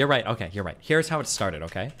 Okay, you're right. Okay, you're right. Here's how it started,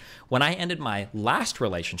 okay? When I ended my last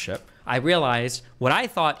relationship, I realized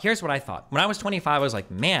here's what I thought. When I was 25, I was like,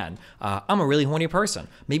 man, I'm a really horny person.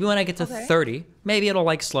 Maybe when I get to 30, maybe it'll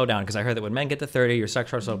like slow down because I heard that when men get to 30, your sex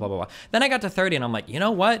drive, blah, blah, blah. Then I got to 30 and I'm like, you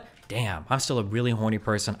know what? Damn, I'm still a really horny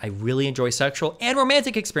person. I really enjoy sexual and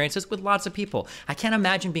romantic experiences with lots of people. I can't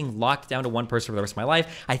imagine being locked down to one person for the rest of my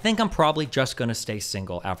life. I think I'm probably just gonna stay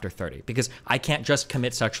single after 30 because I can't just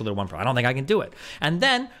commit sexually to one person. I don't think I can do it. And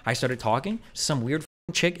then I started talking to some weird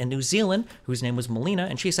chick in New Zealand whose name was Melina,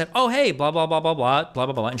 and she said, oh hey, blah blah blah blah blah blah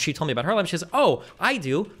blah blah, and she told me about her life. She says, oh, I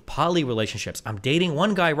do poly relationships. I'm dating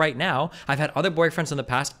one guy right now. I've had other boyfriends in the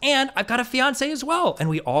past, and I've got a fiance as well, and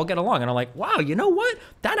we all get along. And I'm like, wow, you know what?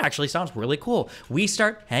 That actually sounds really cool. We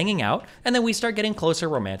start hanging out, and then we start getting closer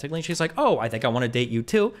romantically. And she's like, oh, I think I want to date you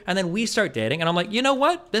too. And then we start dating, and I'm like, you know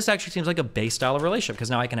what? This actually seems like a base style of relationship because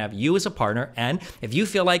now I can have you as a partner, and if you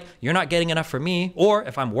feel like you're not getting enough from me, or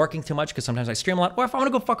if I'm working too much because sometimes I stream a lot, or if I want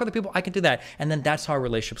to go fuck other people, I can do that. And then that's how our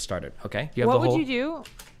relationship started. Okay? You have what would you do?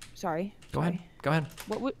 Sorry. Go ahead. Go ahead.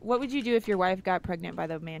 What would you do if your wife got pregnant by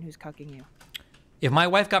the man who's cucking you? If my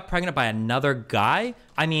wife got pregnant by another guy,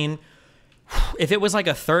 I mean, if it was like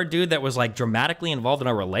a third dude that was like dramatically involved in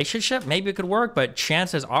our relationship, maybe it could work, but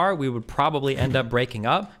chances are we would probably end up breaking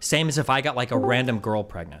up. Same as if I got like a random girl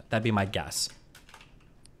pregnant. That'd be my guess.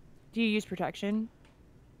 Do you use protection?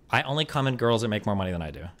 I only come in girls that make more money than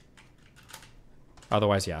I do.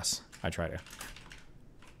 Otherwise, yes, I try to.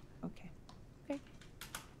 Okay.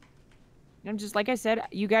 I'm just like I said,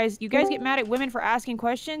 you guys get mad at women for asking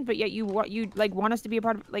questions, but yet you want us to be a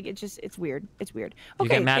part of like it's weird. It's weird. Okay, You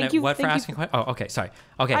get mad thank at what for thank asking questions? Oh, okay, sorry.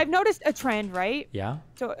 Okay. I've noticed a trend, right? Yeah.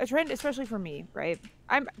 So a trend, especially for me, right?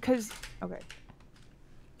 Okay.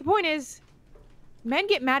 The point is, men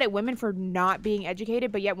get mad at women for not being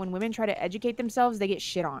educated, but yet when women try to educate themselves, they get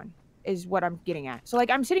shit on. Is what I'm getting at. So like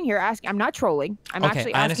I'm sitting here asking. I'm not trolling. I'm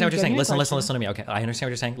actually. I understand what you're saying. asking Listen to me. Okay, I understand what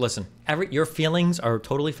you're saying. Listen, your feelings are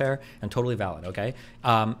totally fair and totally valid. Okay.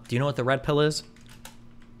 Do you know what the red pill is?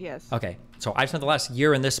 Yes. Okay. So I've spent the last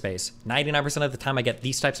year in this space. 99% of the time I get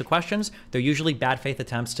these types of questions, they're usually bad faith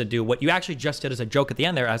attempts to do what you actually just did as a joke at the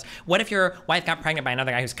end there as, what if your wife got pregnant by another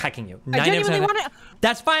guy who's cucking you? I genuinely want to...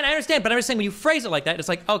 That's fine, I understand, but I'm just saying when you phrase it like that, it's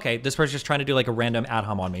like, okay, this person's just trying to do like a random ad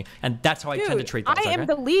hom on me. And that's how I tend to treat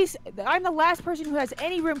this. I'm the last person who has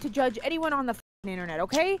any room to judge anyone on the internet,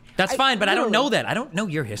 okay? That's fine, but literally. I don't know that. I don't know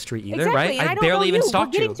your history either, exactly, right? I barely even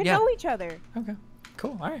stalked you. We're getting to know each other. Okay,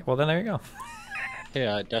 cool. All right, well then there you go.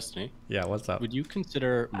 Hey, Destiny. Yeah, what's up? Would you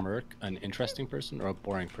consider Merc an interesting person or a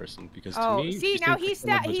boring person? Because to me, see, now he's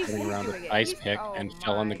running around with an ice pick and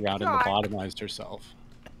fell on the ground and lobotomized herself.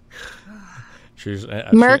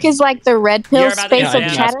 Merc is like the red pill space of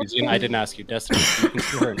chatter. I didn't ask you, Destiny. Do you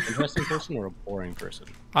consider her an interesting person or a boring person?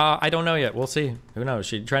 I don't know yet. We'll see. Who knows?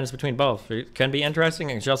 She trends between both. She can be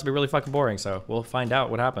interesting and she also be really fucking boring. So we'll find out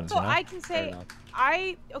what happens. So you know? I can say,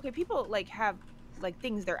 people like have like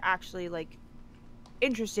things they're actually like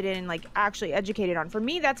interested in, like actually educated on. For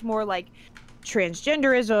me, that's more like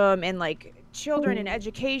transgenderism and like children and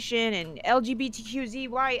education and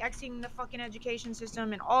LGBTQZY Xing the fucking education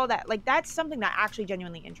system and all that. Like that's something that actually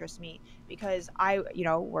genuinely interests me because I,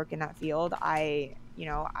 work in that field. I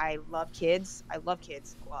love kids. I love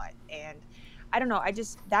kids a lot. And I don't know,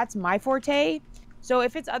 that's my forte. So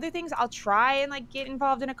if it's other things, I'll try and like get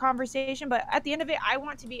involved in a conversation. But at the end of it, I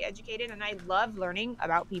want to be educated and I love learning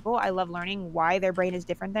about people. I love learning why their brain is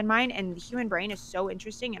different than mine. And the human brain is so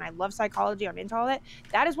interesting and I love psychology. I'm into all that.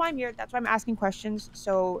 That is why I'm here. That's why I'm asking questions.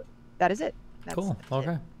 So that is it. Cool.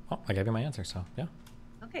 Okay. Well, I gave you my answer. So yeah.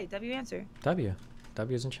 Okay. W answer. W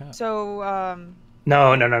is in chat. So,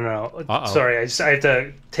 No. Uh-oh. Sorry, I have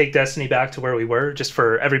to take Destiny back to where we were, just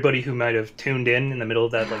for everybody who might have tuned in the middle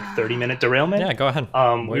of that like 30-minute derailment. Yeah, go ahead.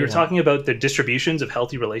 We were talking about the distributions of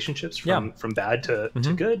healthy relationships from bad to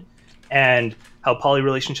good, and how poly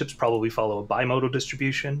relationships probably follow a bimodal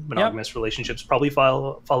distribution. Monogamous relationships probably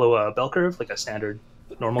follow a bell curve, like a standard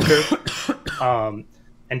normal curve.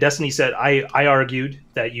 And Destiny said, I argued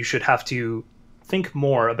that you should have to think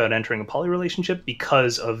more about entering a poly relationship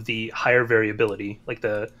because of the higher variability, like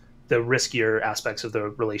the riskier aspects of the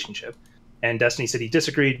relationship. And Destiny said he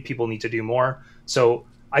disagreed. People need to do more. So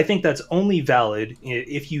I think that's only valid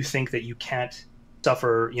if you think that you can't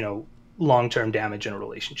suffer, long-term damage in a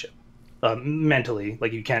relationship mentally,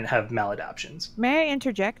 like you can't have maladaptions. May I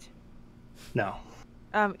interject? No.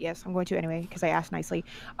 Yes, I'm going to anyway because I asked nicely.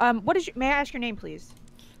 May I ask your name, please?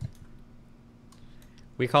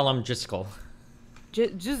 We call him Jiskal.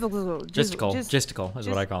 Jistical is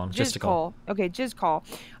what I call him. Jistical. Okay, Jiskal.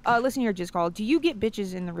 Listen here, Jiskal. Do you get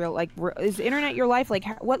bitches in the real, like, is the internet your life? Like,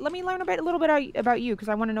 what? Let me learn a little bit about you, because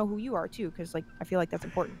I want to know who you are too, because like I feel like that's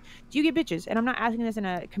important. Do you get bitches? And I'm not asking this in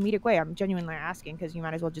a comedic way. I'm genuinely asking because you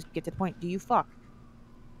might as well just get to the point. Do you fuck?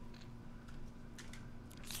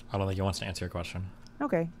 I don't think he wants to answer your question.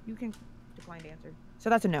 Okay, you can decline to answer. So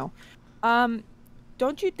that's a no.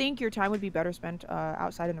 Don't you think your time would be better spent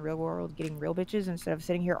outside in the real world getting real bitches instead of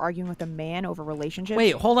sitting here arguing with a man over relationships?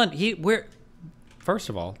 Wait, hold on. First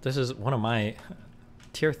of all, this is one of my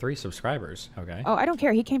tier 3 subscribers, okay? Oh, I don't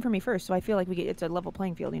care. He came for me first, so I feel like it's a level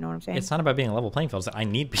playing field, you know what I'm saying? It's not about being a level playing field. It's that I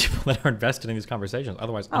need people that are invested in these conversations.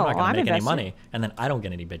 Otherwise, I'm not going to make any money, and then I don't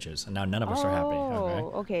get any bitches, and now none of us are happy, okay?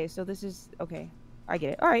 Okay, so this is... Okay, I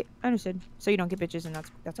get it. All right, I understood. So you don't get bitches, and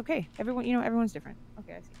that's okay. Everyone's different.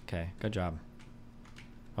 Okay, I see. Okay, good job.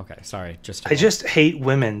 Okay, sorry. I just hate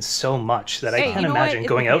women so much that I can't imagine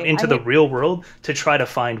going out into the real world to try to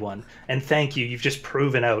find one. And thank you. You've just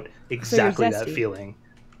proven out exactly that feeling.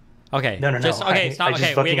 Okay. No. Okay, stop.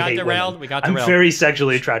 Okay, we got derailed. I'm very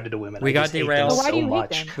sexually attracted to women. We got derailed so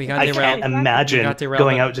much. I can't imagine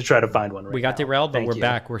going out to try to find one right now. We got derailed, but we're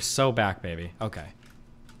back. We're so back, baby. Okay.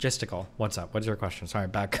 Jistical, what's up? What's your question? Sorry,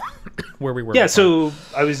 back where we were. Yeah, so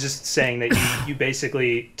I was just saying that you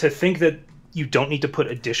basically, to think that you don't need to put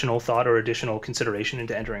additional thought or additional consideration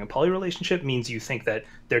into entering a poly relationship means you think that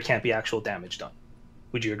there can't be actual damage done.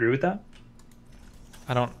 Would you agree with that?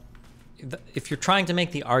 if you're trying to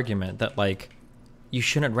make the argument that like you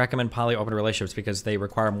shouldn't recommend poly open relationships because they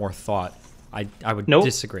require more thought, I would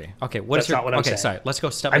disagree. Okay, That's not what I'm saying. Sorry, let's go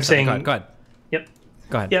step by step. Go ahead. Yep.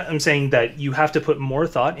 Go ahead. Yeah, I'm saying that you have to put more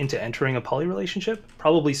thought into entering a poly relationship,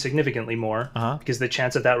 probably significantly more, because the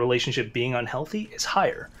chance of that relationship being unhealthy is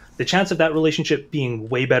higher. The chance of that relationship being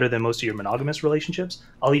way better than most of your monogamous relationships,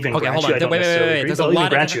 I'll even grant hold you. on. I don't necessarily agree, There's but a I'll even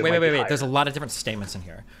lot grant of you. wait. There's a lot of different statements in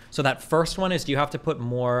here. So that first one is, do you have to put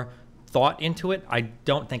more thought into it? I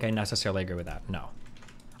don't think I necessarily agree with that. No.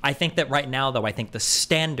 I think that right now, though, I think the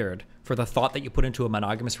standard for the thought that you put into a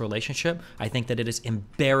monogamous relationship, I think that it is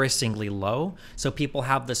embarrassingly low. So people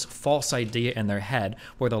have this false idea in their head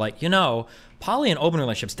where they're like, you know, poly and open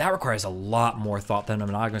relationships, that requires a lot more thought than a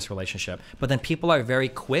monogamous relationship. But then people are very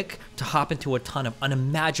quick to hop into a ton of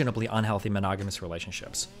unimaginably unhealthy monogamous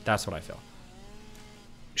relationships. That's what I feel.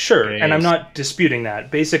 Sure, and I'm not disputing that.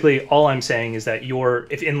 Basically, all I'm saying is that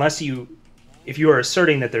if you are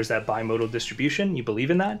asserting that there's that bimodal distribution, you believe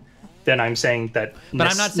in that, then I'm saying that. But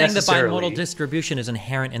I'm not saying the bimodal distribution is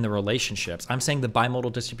inherent in the relationships. I'm saying the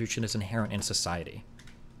bimodal distribution is inherent in society.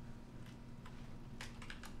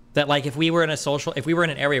 That like if we were in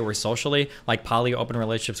an area where socially like poly open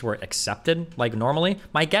relationships were accepted like normally,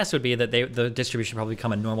 my guess would be that the distribution probably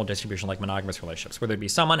become a normal distribution like monogamous relationships, where there'd be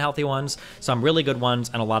some unhealthy ones, some really good ones,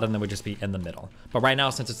 and a lot of them would just be in the middle. But right now,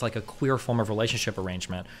 since it's like a queer form of relationship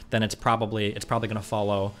arrangement, then it's probably going to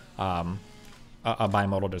follow a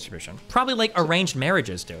bimodal distribution. Probably like arranged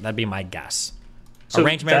marriages do. That'd be my guess. So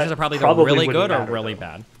arranged marriages are probably really good or really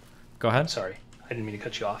bad. Go ahead. Sorry, I didn't mean to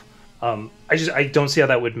cut you off. I don't see how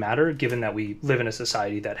that would matter, given that we live in a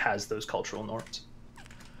society that has those cultural norms.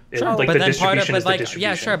 Sure, but then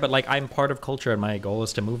yeah, sure, but like I'm part of culture, and my goal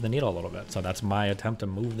is to move the needle a little bit. So that's my attempt to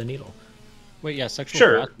move the needle. Wait, yeah, sexual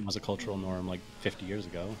harassment was a cultural norm like 50 years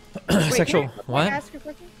ago. Sexual what? Can I ask a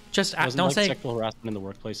question? Just don't like say sexual harassment in the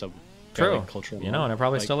workplace of true cultural norm. You know, and it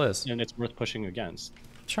probably like, still is, and it's worth pushing against.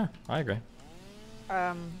 Sure, I agree.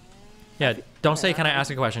 Yeah, don't say, can I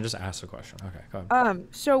ask a question? Just ask a question. Okay, go ahead.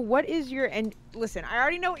 So what is your, and listen, I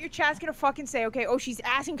already know what your chat's gonna fucking say, okay? Oh, she's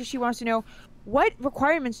asking because she wants to know, what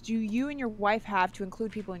requirements do you and your wife have to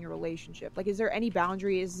include people in your relationship? Like, is there any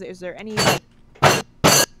boundary? Is there any, like,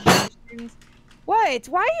 what?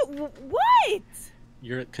 Why? What?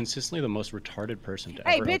 You're consistently the most retarded person to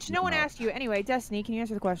ever. Hey, bitch, no one asked you. Anyway, Destiny, can you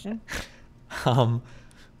answer the question?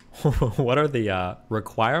 What are the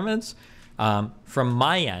requirements? From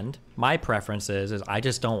my end, my preference is I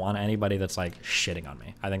just don't want anybody that's like shitting on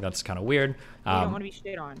me. I think that's kind of weird. You don't want to be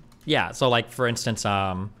shit on. Yeah. So like, for instance,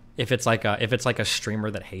 if it's like a streamer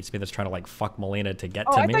that hates me that's trying to like fuck Melina to get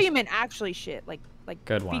to me. Oh, I thought you meant actually shit, like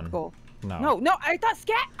good fecal. One. No, I thought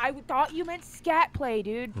scat. I thought you meant scat play,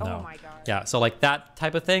 dude. No. Oh my god. Yeah. So like that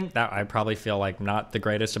type of thing, that I probably feel like not the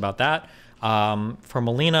greatest about that. For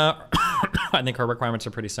Melina, I think her requirements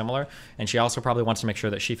are pretty similar, and she also probably wants to make sure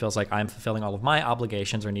that she feels like I'm fulfilling all of my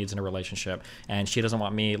obligations or needs in a relationship, and she doesn't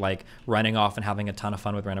want me like running off and having a ton of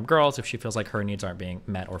fun with random girls if she feels like her needs aren't being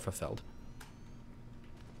met or fulfilled.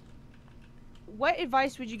 What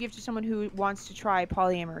advice would you give to someone who wants to try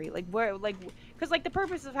polyamory? Like, where, like, because like the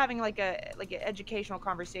purpose of having like an educational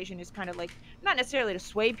conversation is kind of like not necessarily to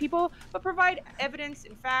sway people, but provide evidence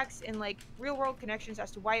and facts and like real world connections as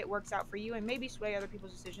to why it works out for you, and maybe sway other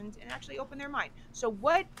people's decisions and actually open their mind. So,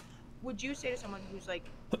 what would you say to someone who's like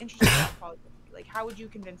interested in polyamory? Like, how would you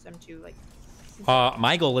convince them to like?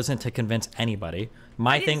 My goal isn't to convince anybody.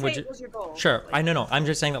 My thing would sure. I know. I'm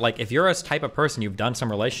just saying that like if you're a type of person, you've done some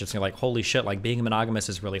relationships, and you're like, holy shit, like being monogamous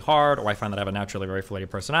is really hard, or I find that I have a naturally very flirty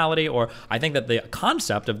personality, or I think that the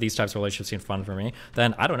concept of these types of relationships seem fun for me.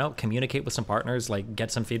 Then I don't know, communicate with some partners, like get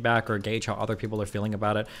some feedback or gauge how other people are feeling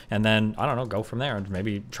about it, and then I don't know, go from there and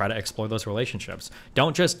maybe try to explore those relationships.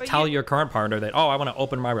 Don't just tell your current partner that I want to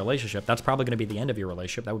open my relationship. That's probably going to be the end of your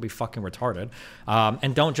relationship. That would be fucking retarded.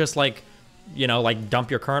 And don't just like dump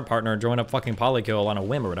your current partner and join a fucking polykill on a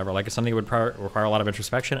whim or whatever. Like, it's something that would require a lot of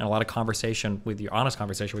introspection and a lot of conversation with your honest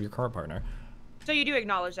conversation with your current partner. So you do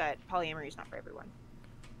acknowledge that polyamory is not for everyone.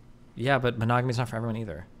 Yeah, but monogamy is not for everyone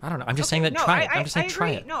either. I don't know. I'm just saying that try it. I'm just saying try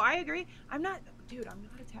it. No, I agree. I'm not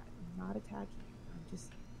attacking. I'm not attacking. I'm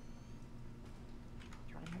just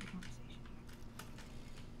trying to have a conversation.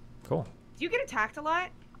 Cool. Do you get attacked a lot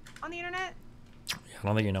on the internet? Yeah, I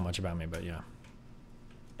don't think you know much about me, but yeah.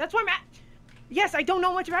 That's why I'm at. Yes, I don't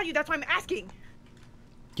know much about you. That's why I'm asking.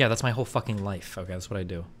 Yeah, that's my whole fucking life. Okay, that's what I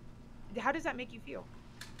do. How does that make you feel?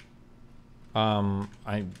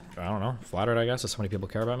 I don't know. Flattered, I guess, that so many people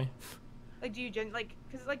care about me. Like, do you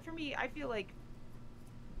because like for me, I feel like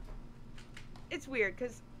it's weird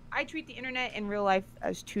because I treat the internet and real life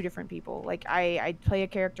as two different people. Like I play a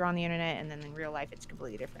character on the internet, and then in real life it's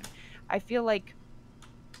completely different. I feel like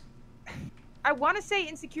I want to say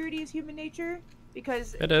insecurity is human nature,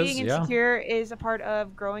 because being insecure is a part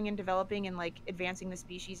of growing and developing and like advancing the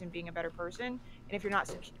species and being a better person. And if you're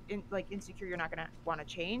not insecure, you're not gonna want to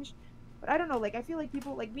change. But I don't know, like I feel like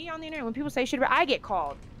people like me on the internet, when people say shit about, I get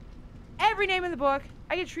called every name in the book.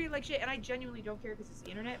 I get treated like shit, and I genuinely don't care because it's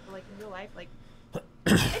the internet. But like in real life, like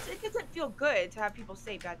it doesn't feel good to have people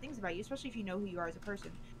say bad things about you, especially if you know who you are as a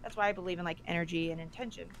person. That's why I believe in like energy and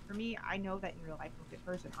intention. For me, I know that in real life I'm a good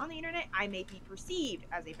person. On the internet, I may be perceived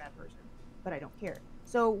as a bad person, but I don't care.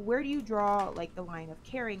 So where do you draw like the line of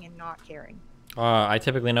caring and not caring? I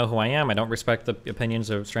typically know who I am. I don't respect the opinions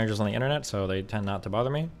of strangers on the internet, so they tend not to bother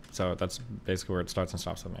me. So that's basically where it starts and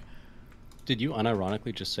stops with me. Did you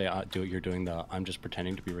unironically just say you're doing the I'm just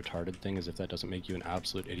pretending to be retarded thing, as if that doesn't make you an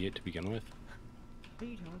absolute idiot to begin with? What are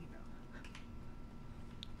you talking about?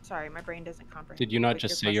 Sorry, my brain doesn't comprehend. Did you not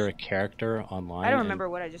just say you're a character online? I don't remember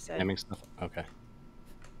what I just said. Stuff? Okay.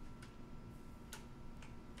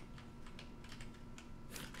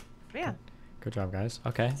 Yeah. Good job, guys.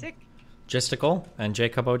 Okay. Sick. Gistical and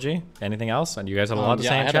Jacob OG. Anything else? And you guys have a lot to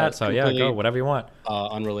say in chat, so yeah, go whatever you want.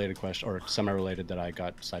 Unrelated question, or semi-related, that I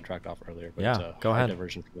got sidetracked off earlier. But yeah, it's a go ahead.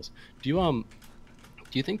 Diversion for this. Do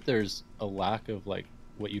you think there's a lack of like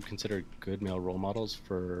what you'd consider good male role models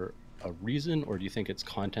for a reason, or do you think it's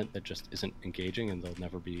content that just isn't engaging and they'll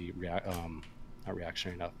never be not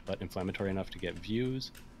reactionary enough, but inflammatory enough to get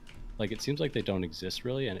views? Like it seems like they don't exist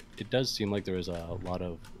really, and it does seem like there is a lot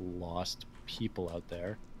of lost people out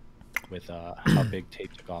there with how big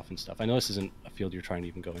Tate took off and stuff. I know this isn't a field you're trying to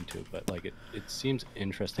even go into, but like it seems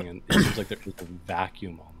interesting, and it seems like there's a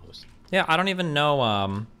vacuum almost. Yeah, I don't even know.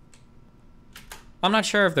 I'm not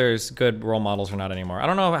sure if there's good role models or not anymore. I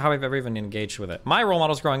don't know how I've ever even engaged with it. My role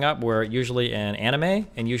models growing up were usually in anime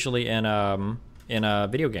and usually in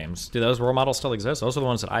video games. Do those role models still exist? Those are the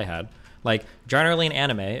ones that I had. Like generally in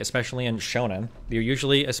anime, especially in shonen, you're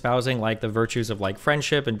usually espousing like the virtues of like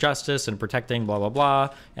friendship and justice and protecting blah blah blah.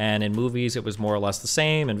 And in movies, it was more or less the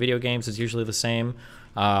same. In video games, it's usually the same.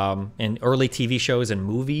 In early TV shows and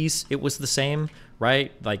movies, it was the same,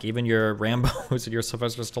 right? Like even your Rambos and your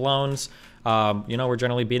Sylvester Stallones, we're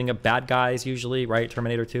generally beating up bad guys usually, right?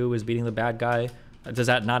 Terminator 2 is beating the bad guy. Does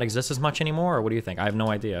that not exist as much anymore, or what do you think? I have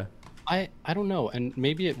no idea. I don't know, and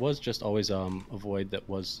maybe it was just always a void that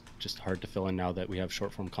was just hard to fill in. Now that we have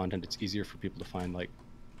short form content, it's easier for people to find. Like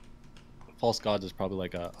false gods is probably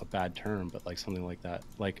like a bad term, but like something like that.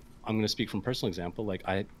 Like I'm going to speak from personal example. Like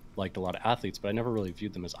I liked a lot of athletes, but I never really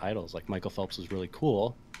viewed them as idols. Like Michael Phelps was really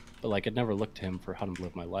cool, but like I'd never looked to him for how to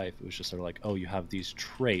live my life. It was just sort of like, oh, you have these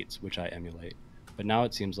traits which I emulate. But now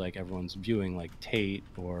it seems like everyone's viewing like Tate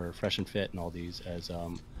or Fresh and Fit and all these as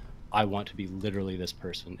I want to be literally this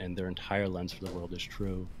person, and their entire lens for the world is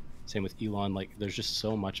true. Same with Elon. Like there's just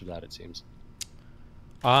so much of that, it seems.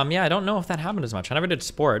 Yeah, I don't know if that happened as much. I never did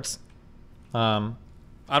sports.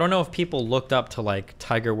 I don't know if people looked up to like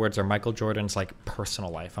Tiger Woods or Michael Jordan's like personal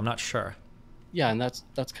life. I'm not sure. Yeah, and that's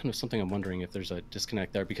kind of something I'm wondering if there's a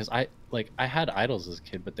disconnect there, because I had idols as a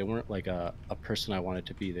kid, but they weren't like a person I wanted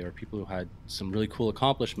to be. They were people who had some really cool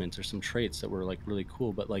accomplishments or some traits that were like really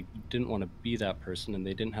cool, but like didn't want to be that person, and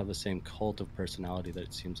they didn't have the same cult of personality that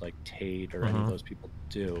it seems like Tate or any of those people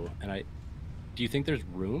do. And do you think there's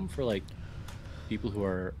room for like people who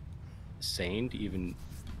are sane to even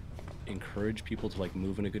encourage people to like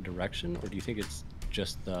move in a good direction, or do you think it's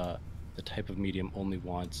just the type of medium only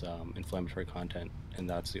wants inflammatory content, and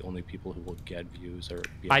that's the only people who will get views? Or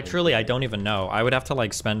I don't even know. I would have to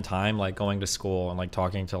like spend time like going to school and like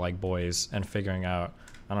talking to like boys and figuring out,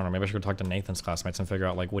 I don't know, maybe I should talk to Nathan's classmates and figure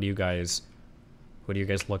out like what do you guys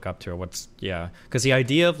look up to, or because the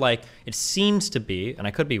idea of like, it seems to be, and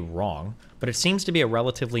I could be wrong, but it seems to be a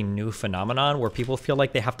relatively new phenomenon where people feel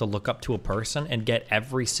like they have to look up to a person and get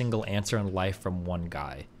every single answer in life from one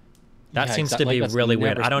guy. That seems to be really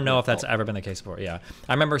weird. I don't know if that's ever been the case before. Yeah.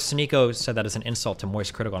 I remember Sneeko said that as an insult to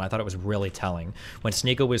Moist Critical, and I thought it was really telling. When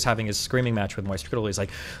Sneeko was having his screaming match with Moist Critical, he's like,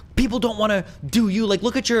 people don't want to do you. Like,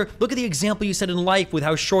 look at the example you set in life with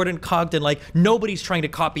how short and cogged, and like nobody's trying to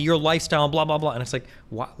copy your lifestyle and blah, blah, blah. And it's like,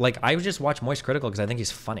 what? Like, I would just watch Moist Critical because I think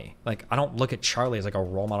he's funny. Like, I don't look at Charlie as like a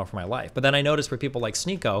role model for my life. But then I noticed for people like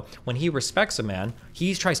Sneeko, when he respects a man,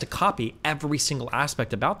 he tries to copy every single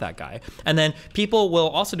aspect about that guy. And then people will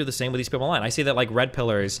also do the same with these people online. I see that like red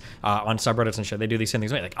pillars on subreddits and shit, they do these same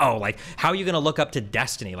things. Like, oh, like how are you gonna look up to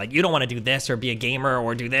Destiny? Like you don't want to do this or be a gamer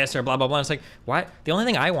or do this or blah blah blah. It's like, why? The only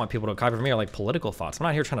thing I want people to copy from me are like political thoughts. I'm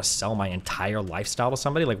not here trying to sell my entire lifestyle to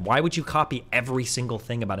somebody. Like, why would you copy every single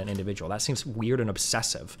thing about an individual? That seems weird and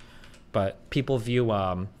obsessive. But people view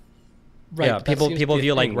right, yeah, people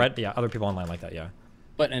view like other people online like that, yeah.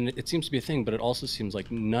 But and it seems to be a thing, but it also seems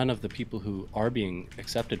like none of the people who are being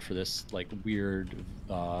accepted for this like weird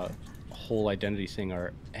whole identity thing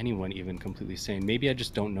are anyone even completely sane. Maybe I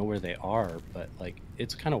just don't know where they are, but like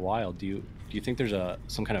it's kind of wild. Do you think there's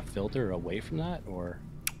some kind of filter away from that, or?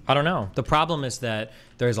 I don't know. The problem is that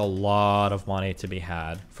there's a lot of money to be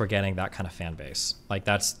had for getting that kind of fan base. Like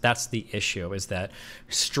that's the issue, is that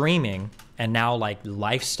streaming and now like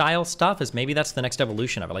lifestyle stuff is maybe that's the next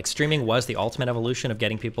evolution of it. Like streaming was the ultimate evolution of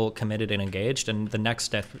getting people committed and engaged, and the next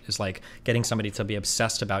step is like getting somebody to be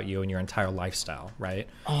obsessed about you and your entire lifestyle, right?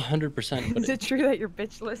 100%. Is it true that you're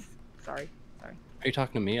bitchless? Sorry. Are you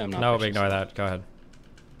talking to me? I'm not. No, ignore that. Go ahead.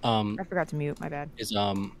 I forgot to mute. My bad.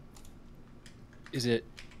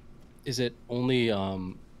 Is it only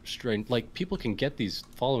strange? Like people can get these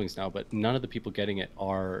followings now, but none of the people getting it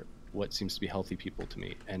are what seems to be healthy people to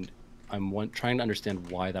me, and I'm trying to understand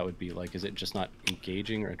why that would be. Like, is it just not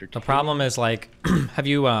engaging or entertaining? The problem is like, have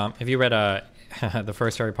you read the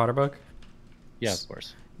first Harry Potter book? Yeah, of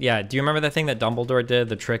course. Yeah. Do you remember the thing that Dumbledore did,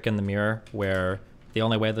 the trick in the mirror, where the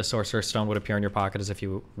only way the Sorcerer's Stone would appear in your pocket is if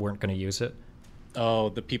you weren't going to use it? Oh,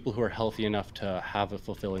 the people who are healthy enough to have a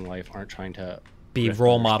fulfilling life aren't trying to be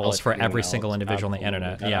role models for every single individual on the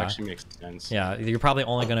internet. That actually makes sense. Yeah, you're probably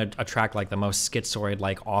only going to attract like the most schizoid,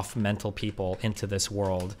 like off mental people into this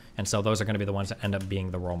world, and so those are going to be the ones that end up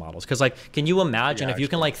being the role models. Because like, can you imagine if you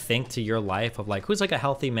can like think to your life of like, who's like a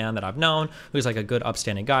healthy man that I've known, who's like a good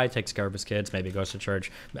upstanding guy, takes care of his kids, maybe goes to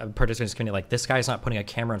church, participates in his community, like this guy's not putting a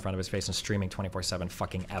camera in front of his face and streaming 24/7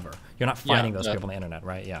 fucking ever. You're not finding those people on the internet,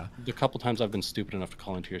 right? Yeah. The couple times I've been stupid enough to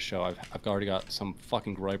call into your show, I've already got some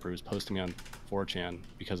fucking griper who's posting me on 4chan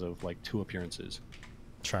because of like 2 appearances.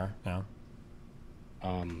 Sure. Yeah.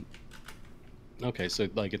 Okay, so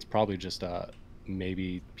like it's probably just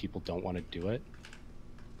maybe people don't want to do it.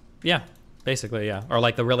 Yeah, basically, yeah. Or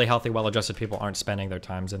like the really healthy, well-adjusted people aren't spending their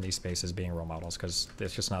times in these spaces being role models because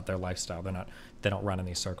it's just not their lifestyle. They don't run in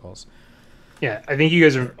these circles. Yeah, I think you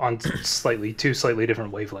guys are on two slightly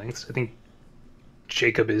different wavelengths. I think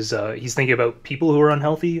Jacob is he's thinking about people who are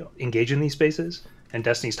unhealthy engage in these spaces, and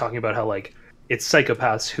Destiny's talking about how like it's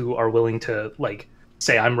psychopaths who are willing to like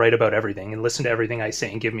say I'm right about everything and listen to everything I say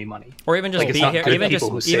and give me money. Or even just be here,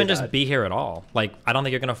 even just be here at all. Like I don't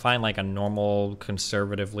think you're gonna find like a normal,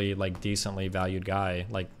 conservatively, like decently valued guy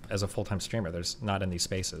like as a full-time streamer. There's not in these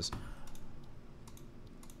spaces.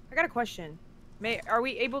 I got a question. Are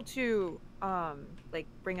we able to like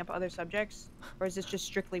bring up other subjects, or is this just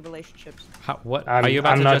strictly relationships? What are you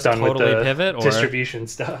about to just totally pivot or distribution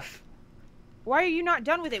stuff? Why are you not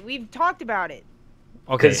done with it? We've talked about it.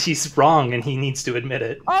 Okay. Because he's wrong and he needs to admit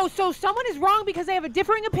it. Oh, so someone is wrong because they have a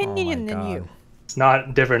differing opinion than you. It's not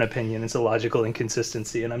a different opinion. It's a logical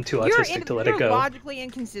inconsistency, and I'm too autistic to let it go. You're logically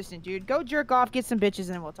inconsistent, dude. Go jerk off, get some bitches, and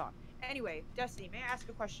then we'll talk. Anyway, Destiny, may I ask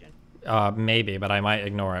a question? Maybe, but I might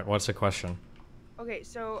ignore it. What's the question? Okay,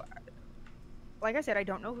 so like I said, I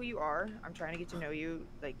don't know who you are. I'm trying to get to know you,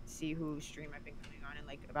 like see whose stream I've been coming on, and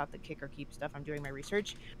like about the kick or keep stuff. I'm doing my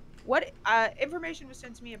research. What information was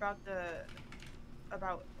sent to me about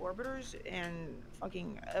orbiters and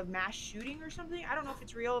fucking a mass shooting or something? I don't know if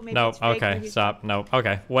it's real. Maybe it's fake, okay, stop. No,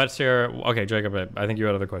 okay. Okay, Jacob, I think you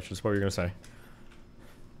had other questions. What were you gonna say?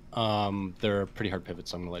 They're pretty hard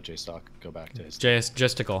pivots, so I'm gonna let JStock go back to his.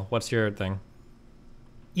 Gisticle, what's your thing?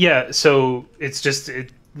 Yeah, so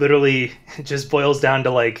it literally just boils down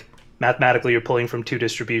to like mathematically you're pulling from 2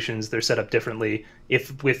 distributions. They're set up differently.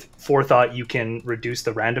 If with forethought you can reduce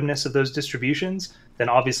the randomness of those distributions, then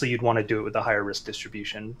obviously you'd want to do it with a higher risk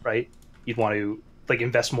distribution, right? You'd want to like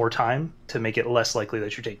invest more time to make it less likely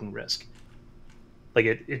that you're taking risk. Like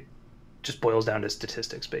it just boils down to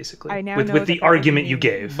statistics basically. I now with the argument you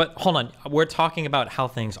gave. But hold on, we're talking about how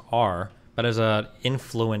things are. But as an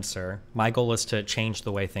influencer, my goal is to change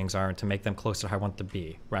the way things are and to make them closer to how I want to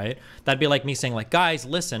be, right? That'd be like me saying, like, guys,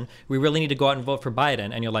 listen, we really need to go out and vote for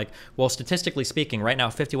Biden. And you're like, well, statistically speaking, right now,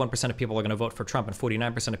 51% of people are going to vote for Trump and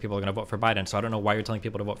 49% of people are going to vote for Biden. So I don't know why you're telling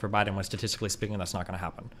people to vote for Biden when statistically speaking, that's not going to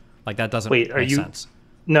happen. Like, that doesn't make sense.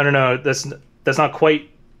 No. That's not quite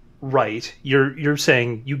right. You're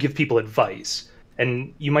saying you give people advice.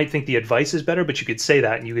 And you might think the advice is better, but you could say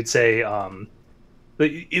that and you could say,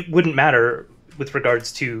 it wouldn't matter with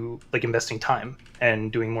regards to like investing time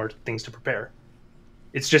and doing more things to prepare.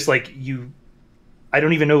 It's just like I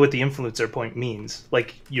don't even know what the influencer point means.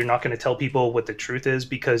 Like, you're not going to tell people what the truth is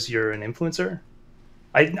because you're an influencer?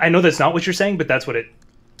 I know that's not what you're saying, but that's what I'm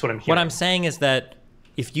hearing. What I'm saying is that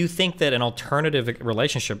if you think that an alternative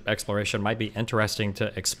relationship exploration might be interesting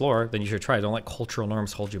to explore, then you should try it. Don't let cultural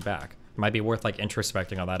norms hold you back. It might be worth like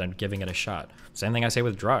introspecting on that and giving it a shot. Same thing I say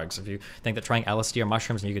with drugs. If you think that trying LSD or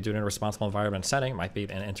mushrooms and you could do it in a responsible environment setting might be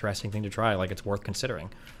an interesting thing to try, like it's worth considering.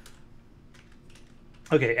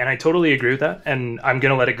 Okay, and I totally agree with that, and I'm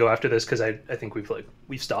gonna let it go after this because I think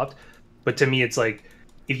we've stopped. But to me, it's like,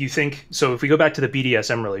 if you think so, if we go back to the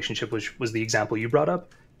BDSM relationship, which was the example you brought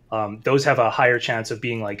up, those have a higher chance of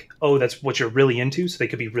being like, oh, that's what you're really into, so they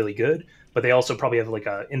could be really good. But they also probably have like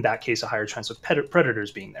in that case, a higher chance of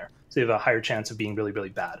predators being there. So they have a higher chance of being really, really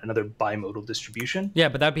bad. Another bimodal distribution. Yeah,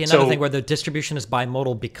 but that'd be another thing where the distribution is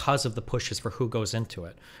bimodal because of the pushes for who goes into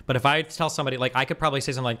it. But if I tell somebody, like, I could probably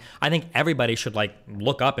say something like, I think everybody should like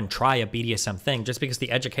look up and try a BDSM thing, just because the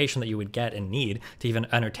education that you would get and need to even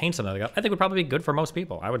entertain something like that, I think would probably be good for most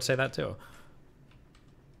people. I would say that too.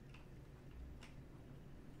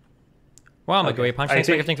 Wow, okay. McGoey Punch, thanks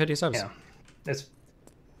for gifting 50 subs. Yeah,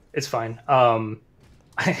 it's fine.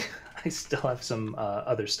 I still have some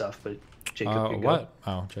other stuff, but Jacob can go. What?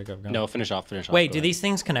 Oh, Jacob, go. No, finish off. Wait, do these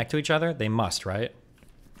things connect to each other? They must, right?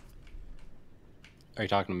 Are you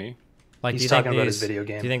talking to me? Like, he's talking about his video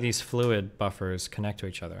game. Do you think these fluid buffers connect to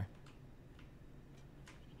each other?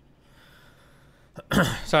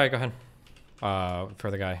 Sorry, go ahead. For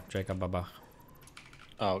the guy, Jacob, baba.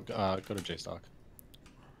 Oh, go to JStock.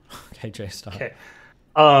 Okay, JStock. Okay.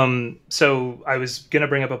 So I was gonna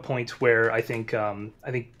bring up a point where I think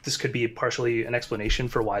this could be partially an explanation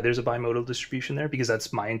for why there's a bimodal distribution there, because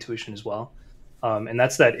that's my intuition as well. And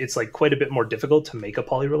that's that it's like quite a bit more difficult to make a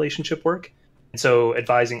poly relationship work. And so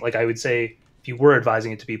advising, like I would say, if you were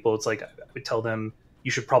advising it to people, it's like I would tell them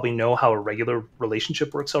you should probably know how a regular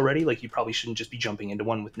relationship works already. Like, you probably shouldn't just be jumping into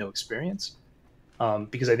one with no experience.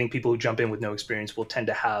 Because I think people who jump in with no experience will tend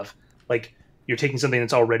to have, like, you're taking something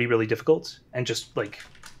that's already really difficult and just, like,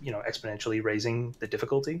 you know, exponentially raising the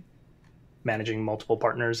difficulty, managing multiple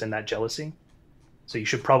partners and that jealousy. So you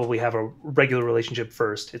should probably have a regular relationship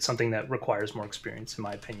first. It's something that requires more experience, in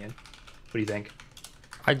my opinion. What do you think?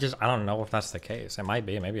 I don't know if that's the case. It might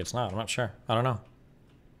be, maybe it's not. I'm not sure. I don't know.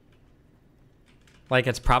 Like,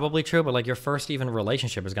 it's probably true, but like your first even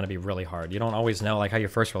relationship is going to be really hard. You don't always know like how your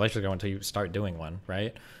first relationship is going until you start doing one,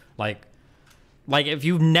 right? Like if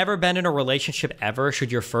you've never been in a relationship ever,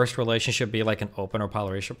 should your first relationship be like an open or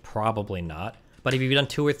poly relationship? Probably not. But if you've done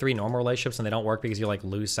 2 or 3 normal relationships and they don't work because you like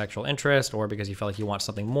lose sexual interest, or because you feel like you want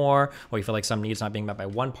something more, or you feel like some needs not being met by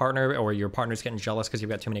one partner, or your partner's getting jealous because you've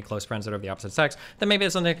got too many close friends that are of the opposite sex, then maybe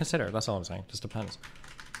it's something to consider. That's all I'm saying. Just depends.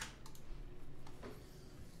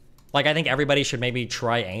 Like, I think everybody should maybe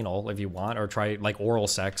try anal if you want, or try like oral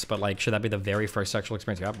sex, but like, should that be the very first sexual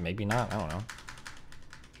experience you have? Maybe not. I don't know.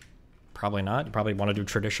 Probably not. You probably want to do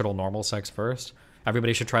traditional normal sex first.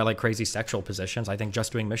 Everybody should try like crazy sexual positions. I think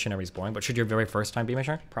just doing missionary is boring, but should your very first time be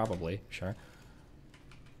missionary? Probably, sure.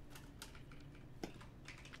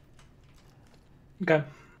 Okay.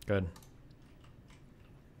 Good.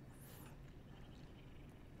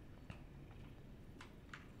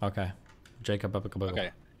 Okay. Jacob,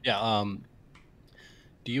 okay. Yeah.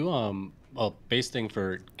 Do you well, base thing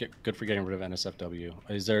for good for getting rid of NSFW.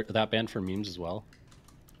 Is there that banned for memes as well?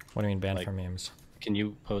 What do you mean banned like, for memes? Can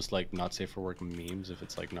you post like not safe for work memes if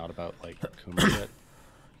it's like not about like Kuma shit?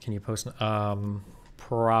 Can you post?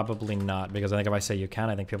 Probably not, because I think if I say you can,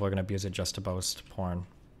 I think people are gonna abuse it just to boast porn.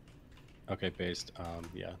 Okay, based.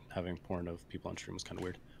 Yeah, having porn of people on stream is kind of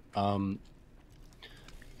weird. So I'm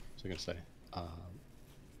gonna say,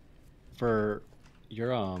 for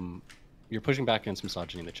you're pushing back against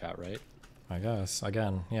misogyny in the chat, right? I guess.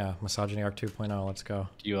 Again, yeah, misogyny arc 2.0. Let's go.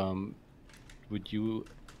 Do you would you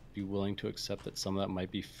be willing to accept that some of that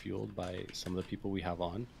might be fueled by some of the people we have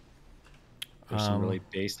on? There's some really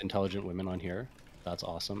based, intelligent women on here. That's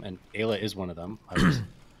awesome, and Ayla is one of them.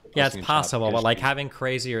 Yeah, it's possible, but like having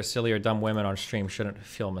crazy or silly or dumb women on stream shouldn't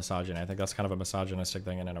feel misogyny. I think that's kind of a misogynistic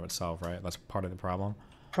thing in and of itself, right? That's part of the problem.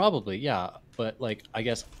 Probably, yeah. But like, I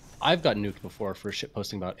guess I've got nuked before for shit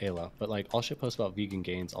posting about Ayla, but like I'll shit post about vegan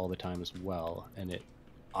gains all the time as well, and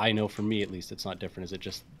I know for me at least it's not different. Is it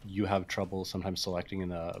just you have trouble sometimes selecting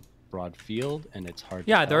in a broad field and it's hard?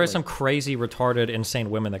 Yeah, there are some crazy, retarded, insane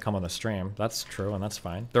women that come on the stream. That's true, and that's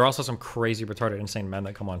fine. There are also some crazy, retarded, insane men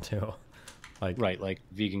that come on too. Like, right, like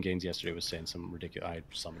Vegan Gains yesterday was saying some ridiculous. I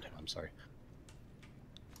summoned him. I'm sorry.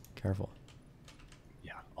 Careful.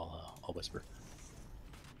 Yeah, I'll whisper.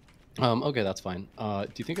 Okay, that's fine. Do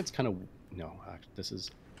you think it's kind of this is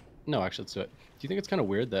No, actually, let's do it. Do you think it's kind of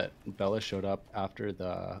weird that Bella showed up after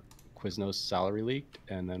the Quiznos salary leaked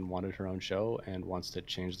and then wanted her own show and wants to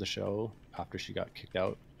change the show after she got kicked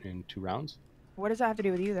out in 2 rounds? What does that have to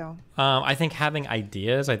do with you, though? I think having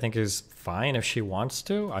ideas, I think, is fine if she wants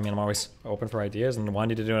to. I mean, I'm always open for ideas and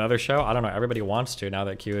wanting to do another show. I don't know. Everybody wants to now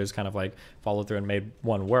that Q has kind of like followed through and made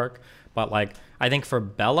one work. But like, I think for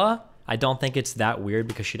Bella, I don't think it's that weird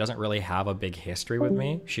because she doesn't really have a big history with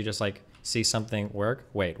me. She just like sees something work.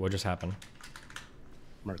 Wait, what just happened?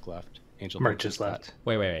 Merc left. Angel Merc just left.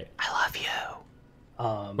 Wait. I love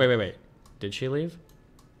you. Wait. Did she leave?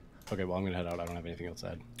 Okay, well, I'm going to head out. I don't have anything else to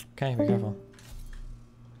add. Okay, be careful.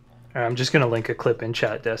 All right, I'm just going to link a clip in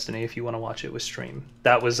chat, Destiny, if you want to watch it with stream.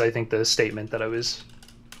 That was, I think, the statement that I was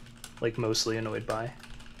like mostly annoyed by.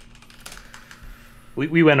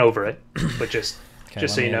 We went over it, but just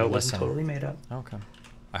so you know, it wasn't totally made up. Okay.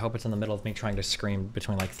 I hope it's in the middle of me trying to scream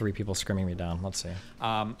between like 3 people screaming me down. Let's see.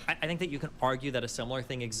 I think that you can argue that a similar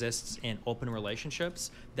thing exists in open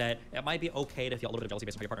relationships, that it might be okay to feel a little bit of jealousy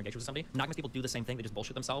based on how your partner engages with somebody. Monogamous people do the same thing. They just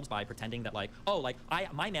bullshit themselves by pretending that like, oh, like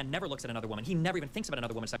my man never looks at another woman. He never even thinks about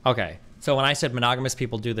another woman. Okay. So when I said monogamous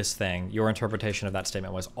people do this thing, your interpretation of that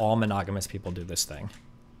statement was all monogamous people do this thing.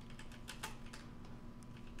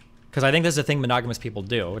 Because I think this is a thing monogamous people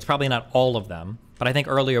do. It's probably not all of them, but I think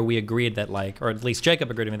earlier we agreed that like, or at least Jacob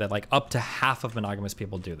agreed with me that like up to half of monogamous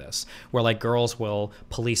people do this, where like girls will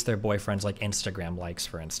police their boyfriends like Instagram likes,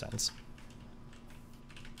 for instance.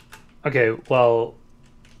 Okay, well,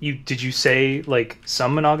 did you say like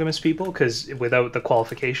some monogamous people? Because without the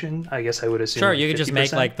qualification, I guess I would assume. Sure, like you could just 50%.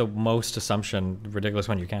 make like the most assumption ridiculous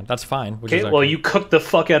one you can. That's fine. Okay, well, you cooked the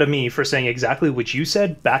fuck out of me for saying exactly what you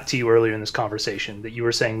said back to you earlier in this conversation, that you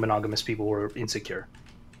were saying monogamous people were insecure.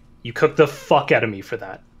 You cooked the fuck out of me for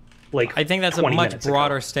that. Like, I think that's a much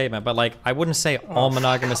broader statement, but like I wouldn't say all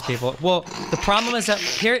monogamous people. Well, the problem is that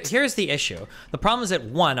here's the issue. The problem is that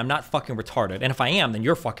one, I'm not fucking retarded, and if I am, then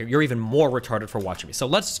you're even more retarded for watching me. So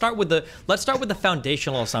let's start with the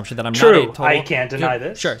foundational assumption that I'm not a total. I can't deny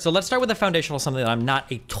this. Sure. So let's start with the foundational assumption that I'm not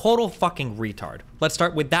a total fucking retard. Let's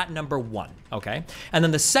start with that number 1, okay? And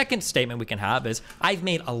then the second statement we can have is I've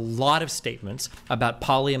made a lot of statements about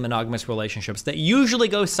poly and monogamous relationships that usually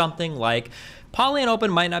go something like, poly and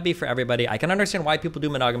open might not be for everybody. I can understand why people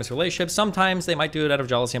do monogamous relationships. Sometimes they might do it out of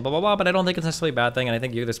jealousy and blah, blah, blah, but I don't think it's necessarily a bad thing, and I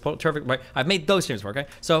think you're this terrific, right? I've made those statements work, okay?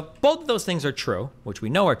 So both of those things are true, which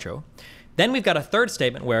we know are true. Then we've got a third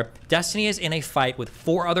statement where Destiny is in a fight with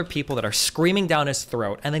 4 other people that are screaming down his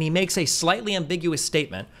throat, and then he makes a slightly ambiguous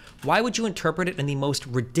statement. Why would you interpret it in the most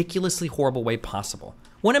ridiculously horrible way possible?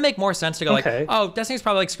 Wouldn't it make more sense to go like, oh, Destiny's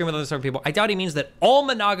probably like screaming with other people. I doubt he means that all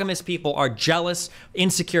monogamous people are jealous,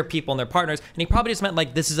 insecure people in their partners, and he probably just meant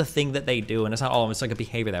like this is a thing that they do, and it's not all of them. It's like a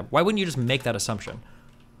behavior that. Why wouldn't you just make that assumption?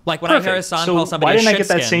 Like when I hear Hassan call somebody why didn't a I get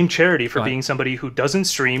that shit same skin? charity for being somebody who doesn't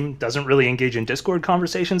stream, doesn't really engage in Discord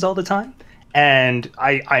conversations all the time? And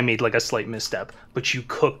I made like a slight misstep, but you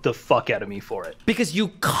cooked the fuck out of me for it. Because you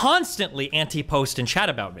constantly anti-post and chat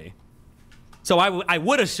about me. So I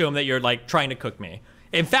would assume that you're like trying to cook me.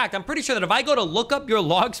 In fact, I'm pretty sure that if I go to look up your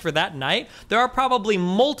logs for that night, there are probably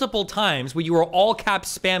multiple times where you were all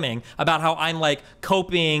caps spamming about how I'm like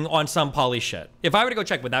copying on some poly shit. If I were to go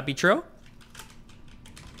check, would that be true?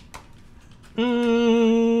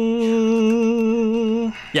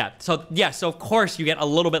 Yeah, so of course you get a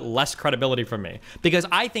little bit less credibility from me, because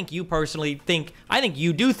I think you personally think,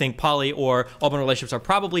 you do think poly or open relationships are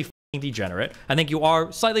probably degenerate. I think you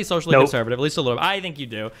are slightly socially conservative, at least a little bit. I think you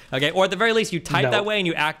do. Okay, or at the very least, you type that way and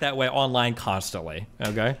you act that way online constantly.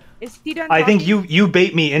 Okay. Is he done I think you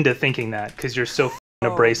bait me into thinking that because you're so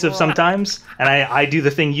abrasive sometimes, and I do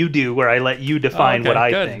the thing you do where I let you define what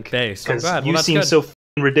I think. Because you seem so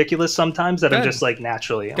ridiculous sometimes that I'm just like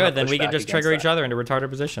naturally. Good, then we can just trigger each other into retarded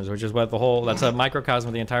positions, which is what that's a microcosm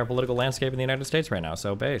of the entire political landscape in the United States right now.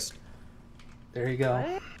 So based. There you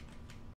go.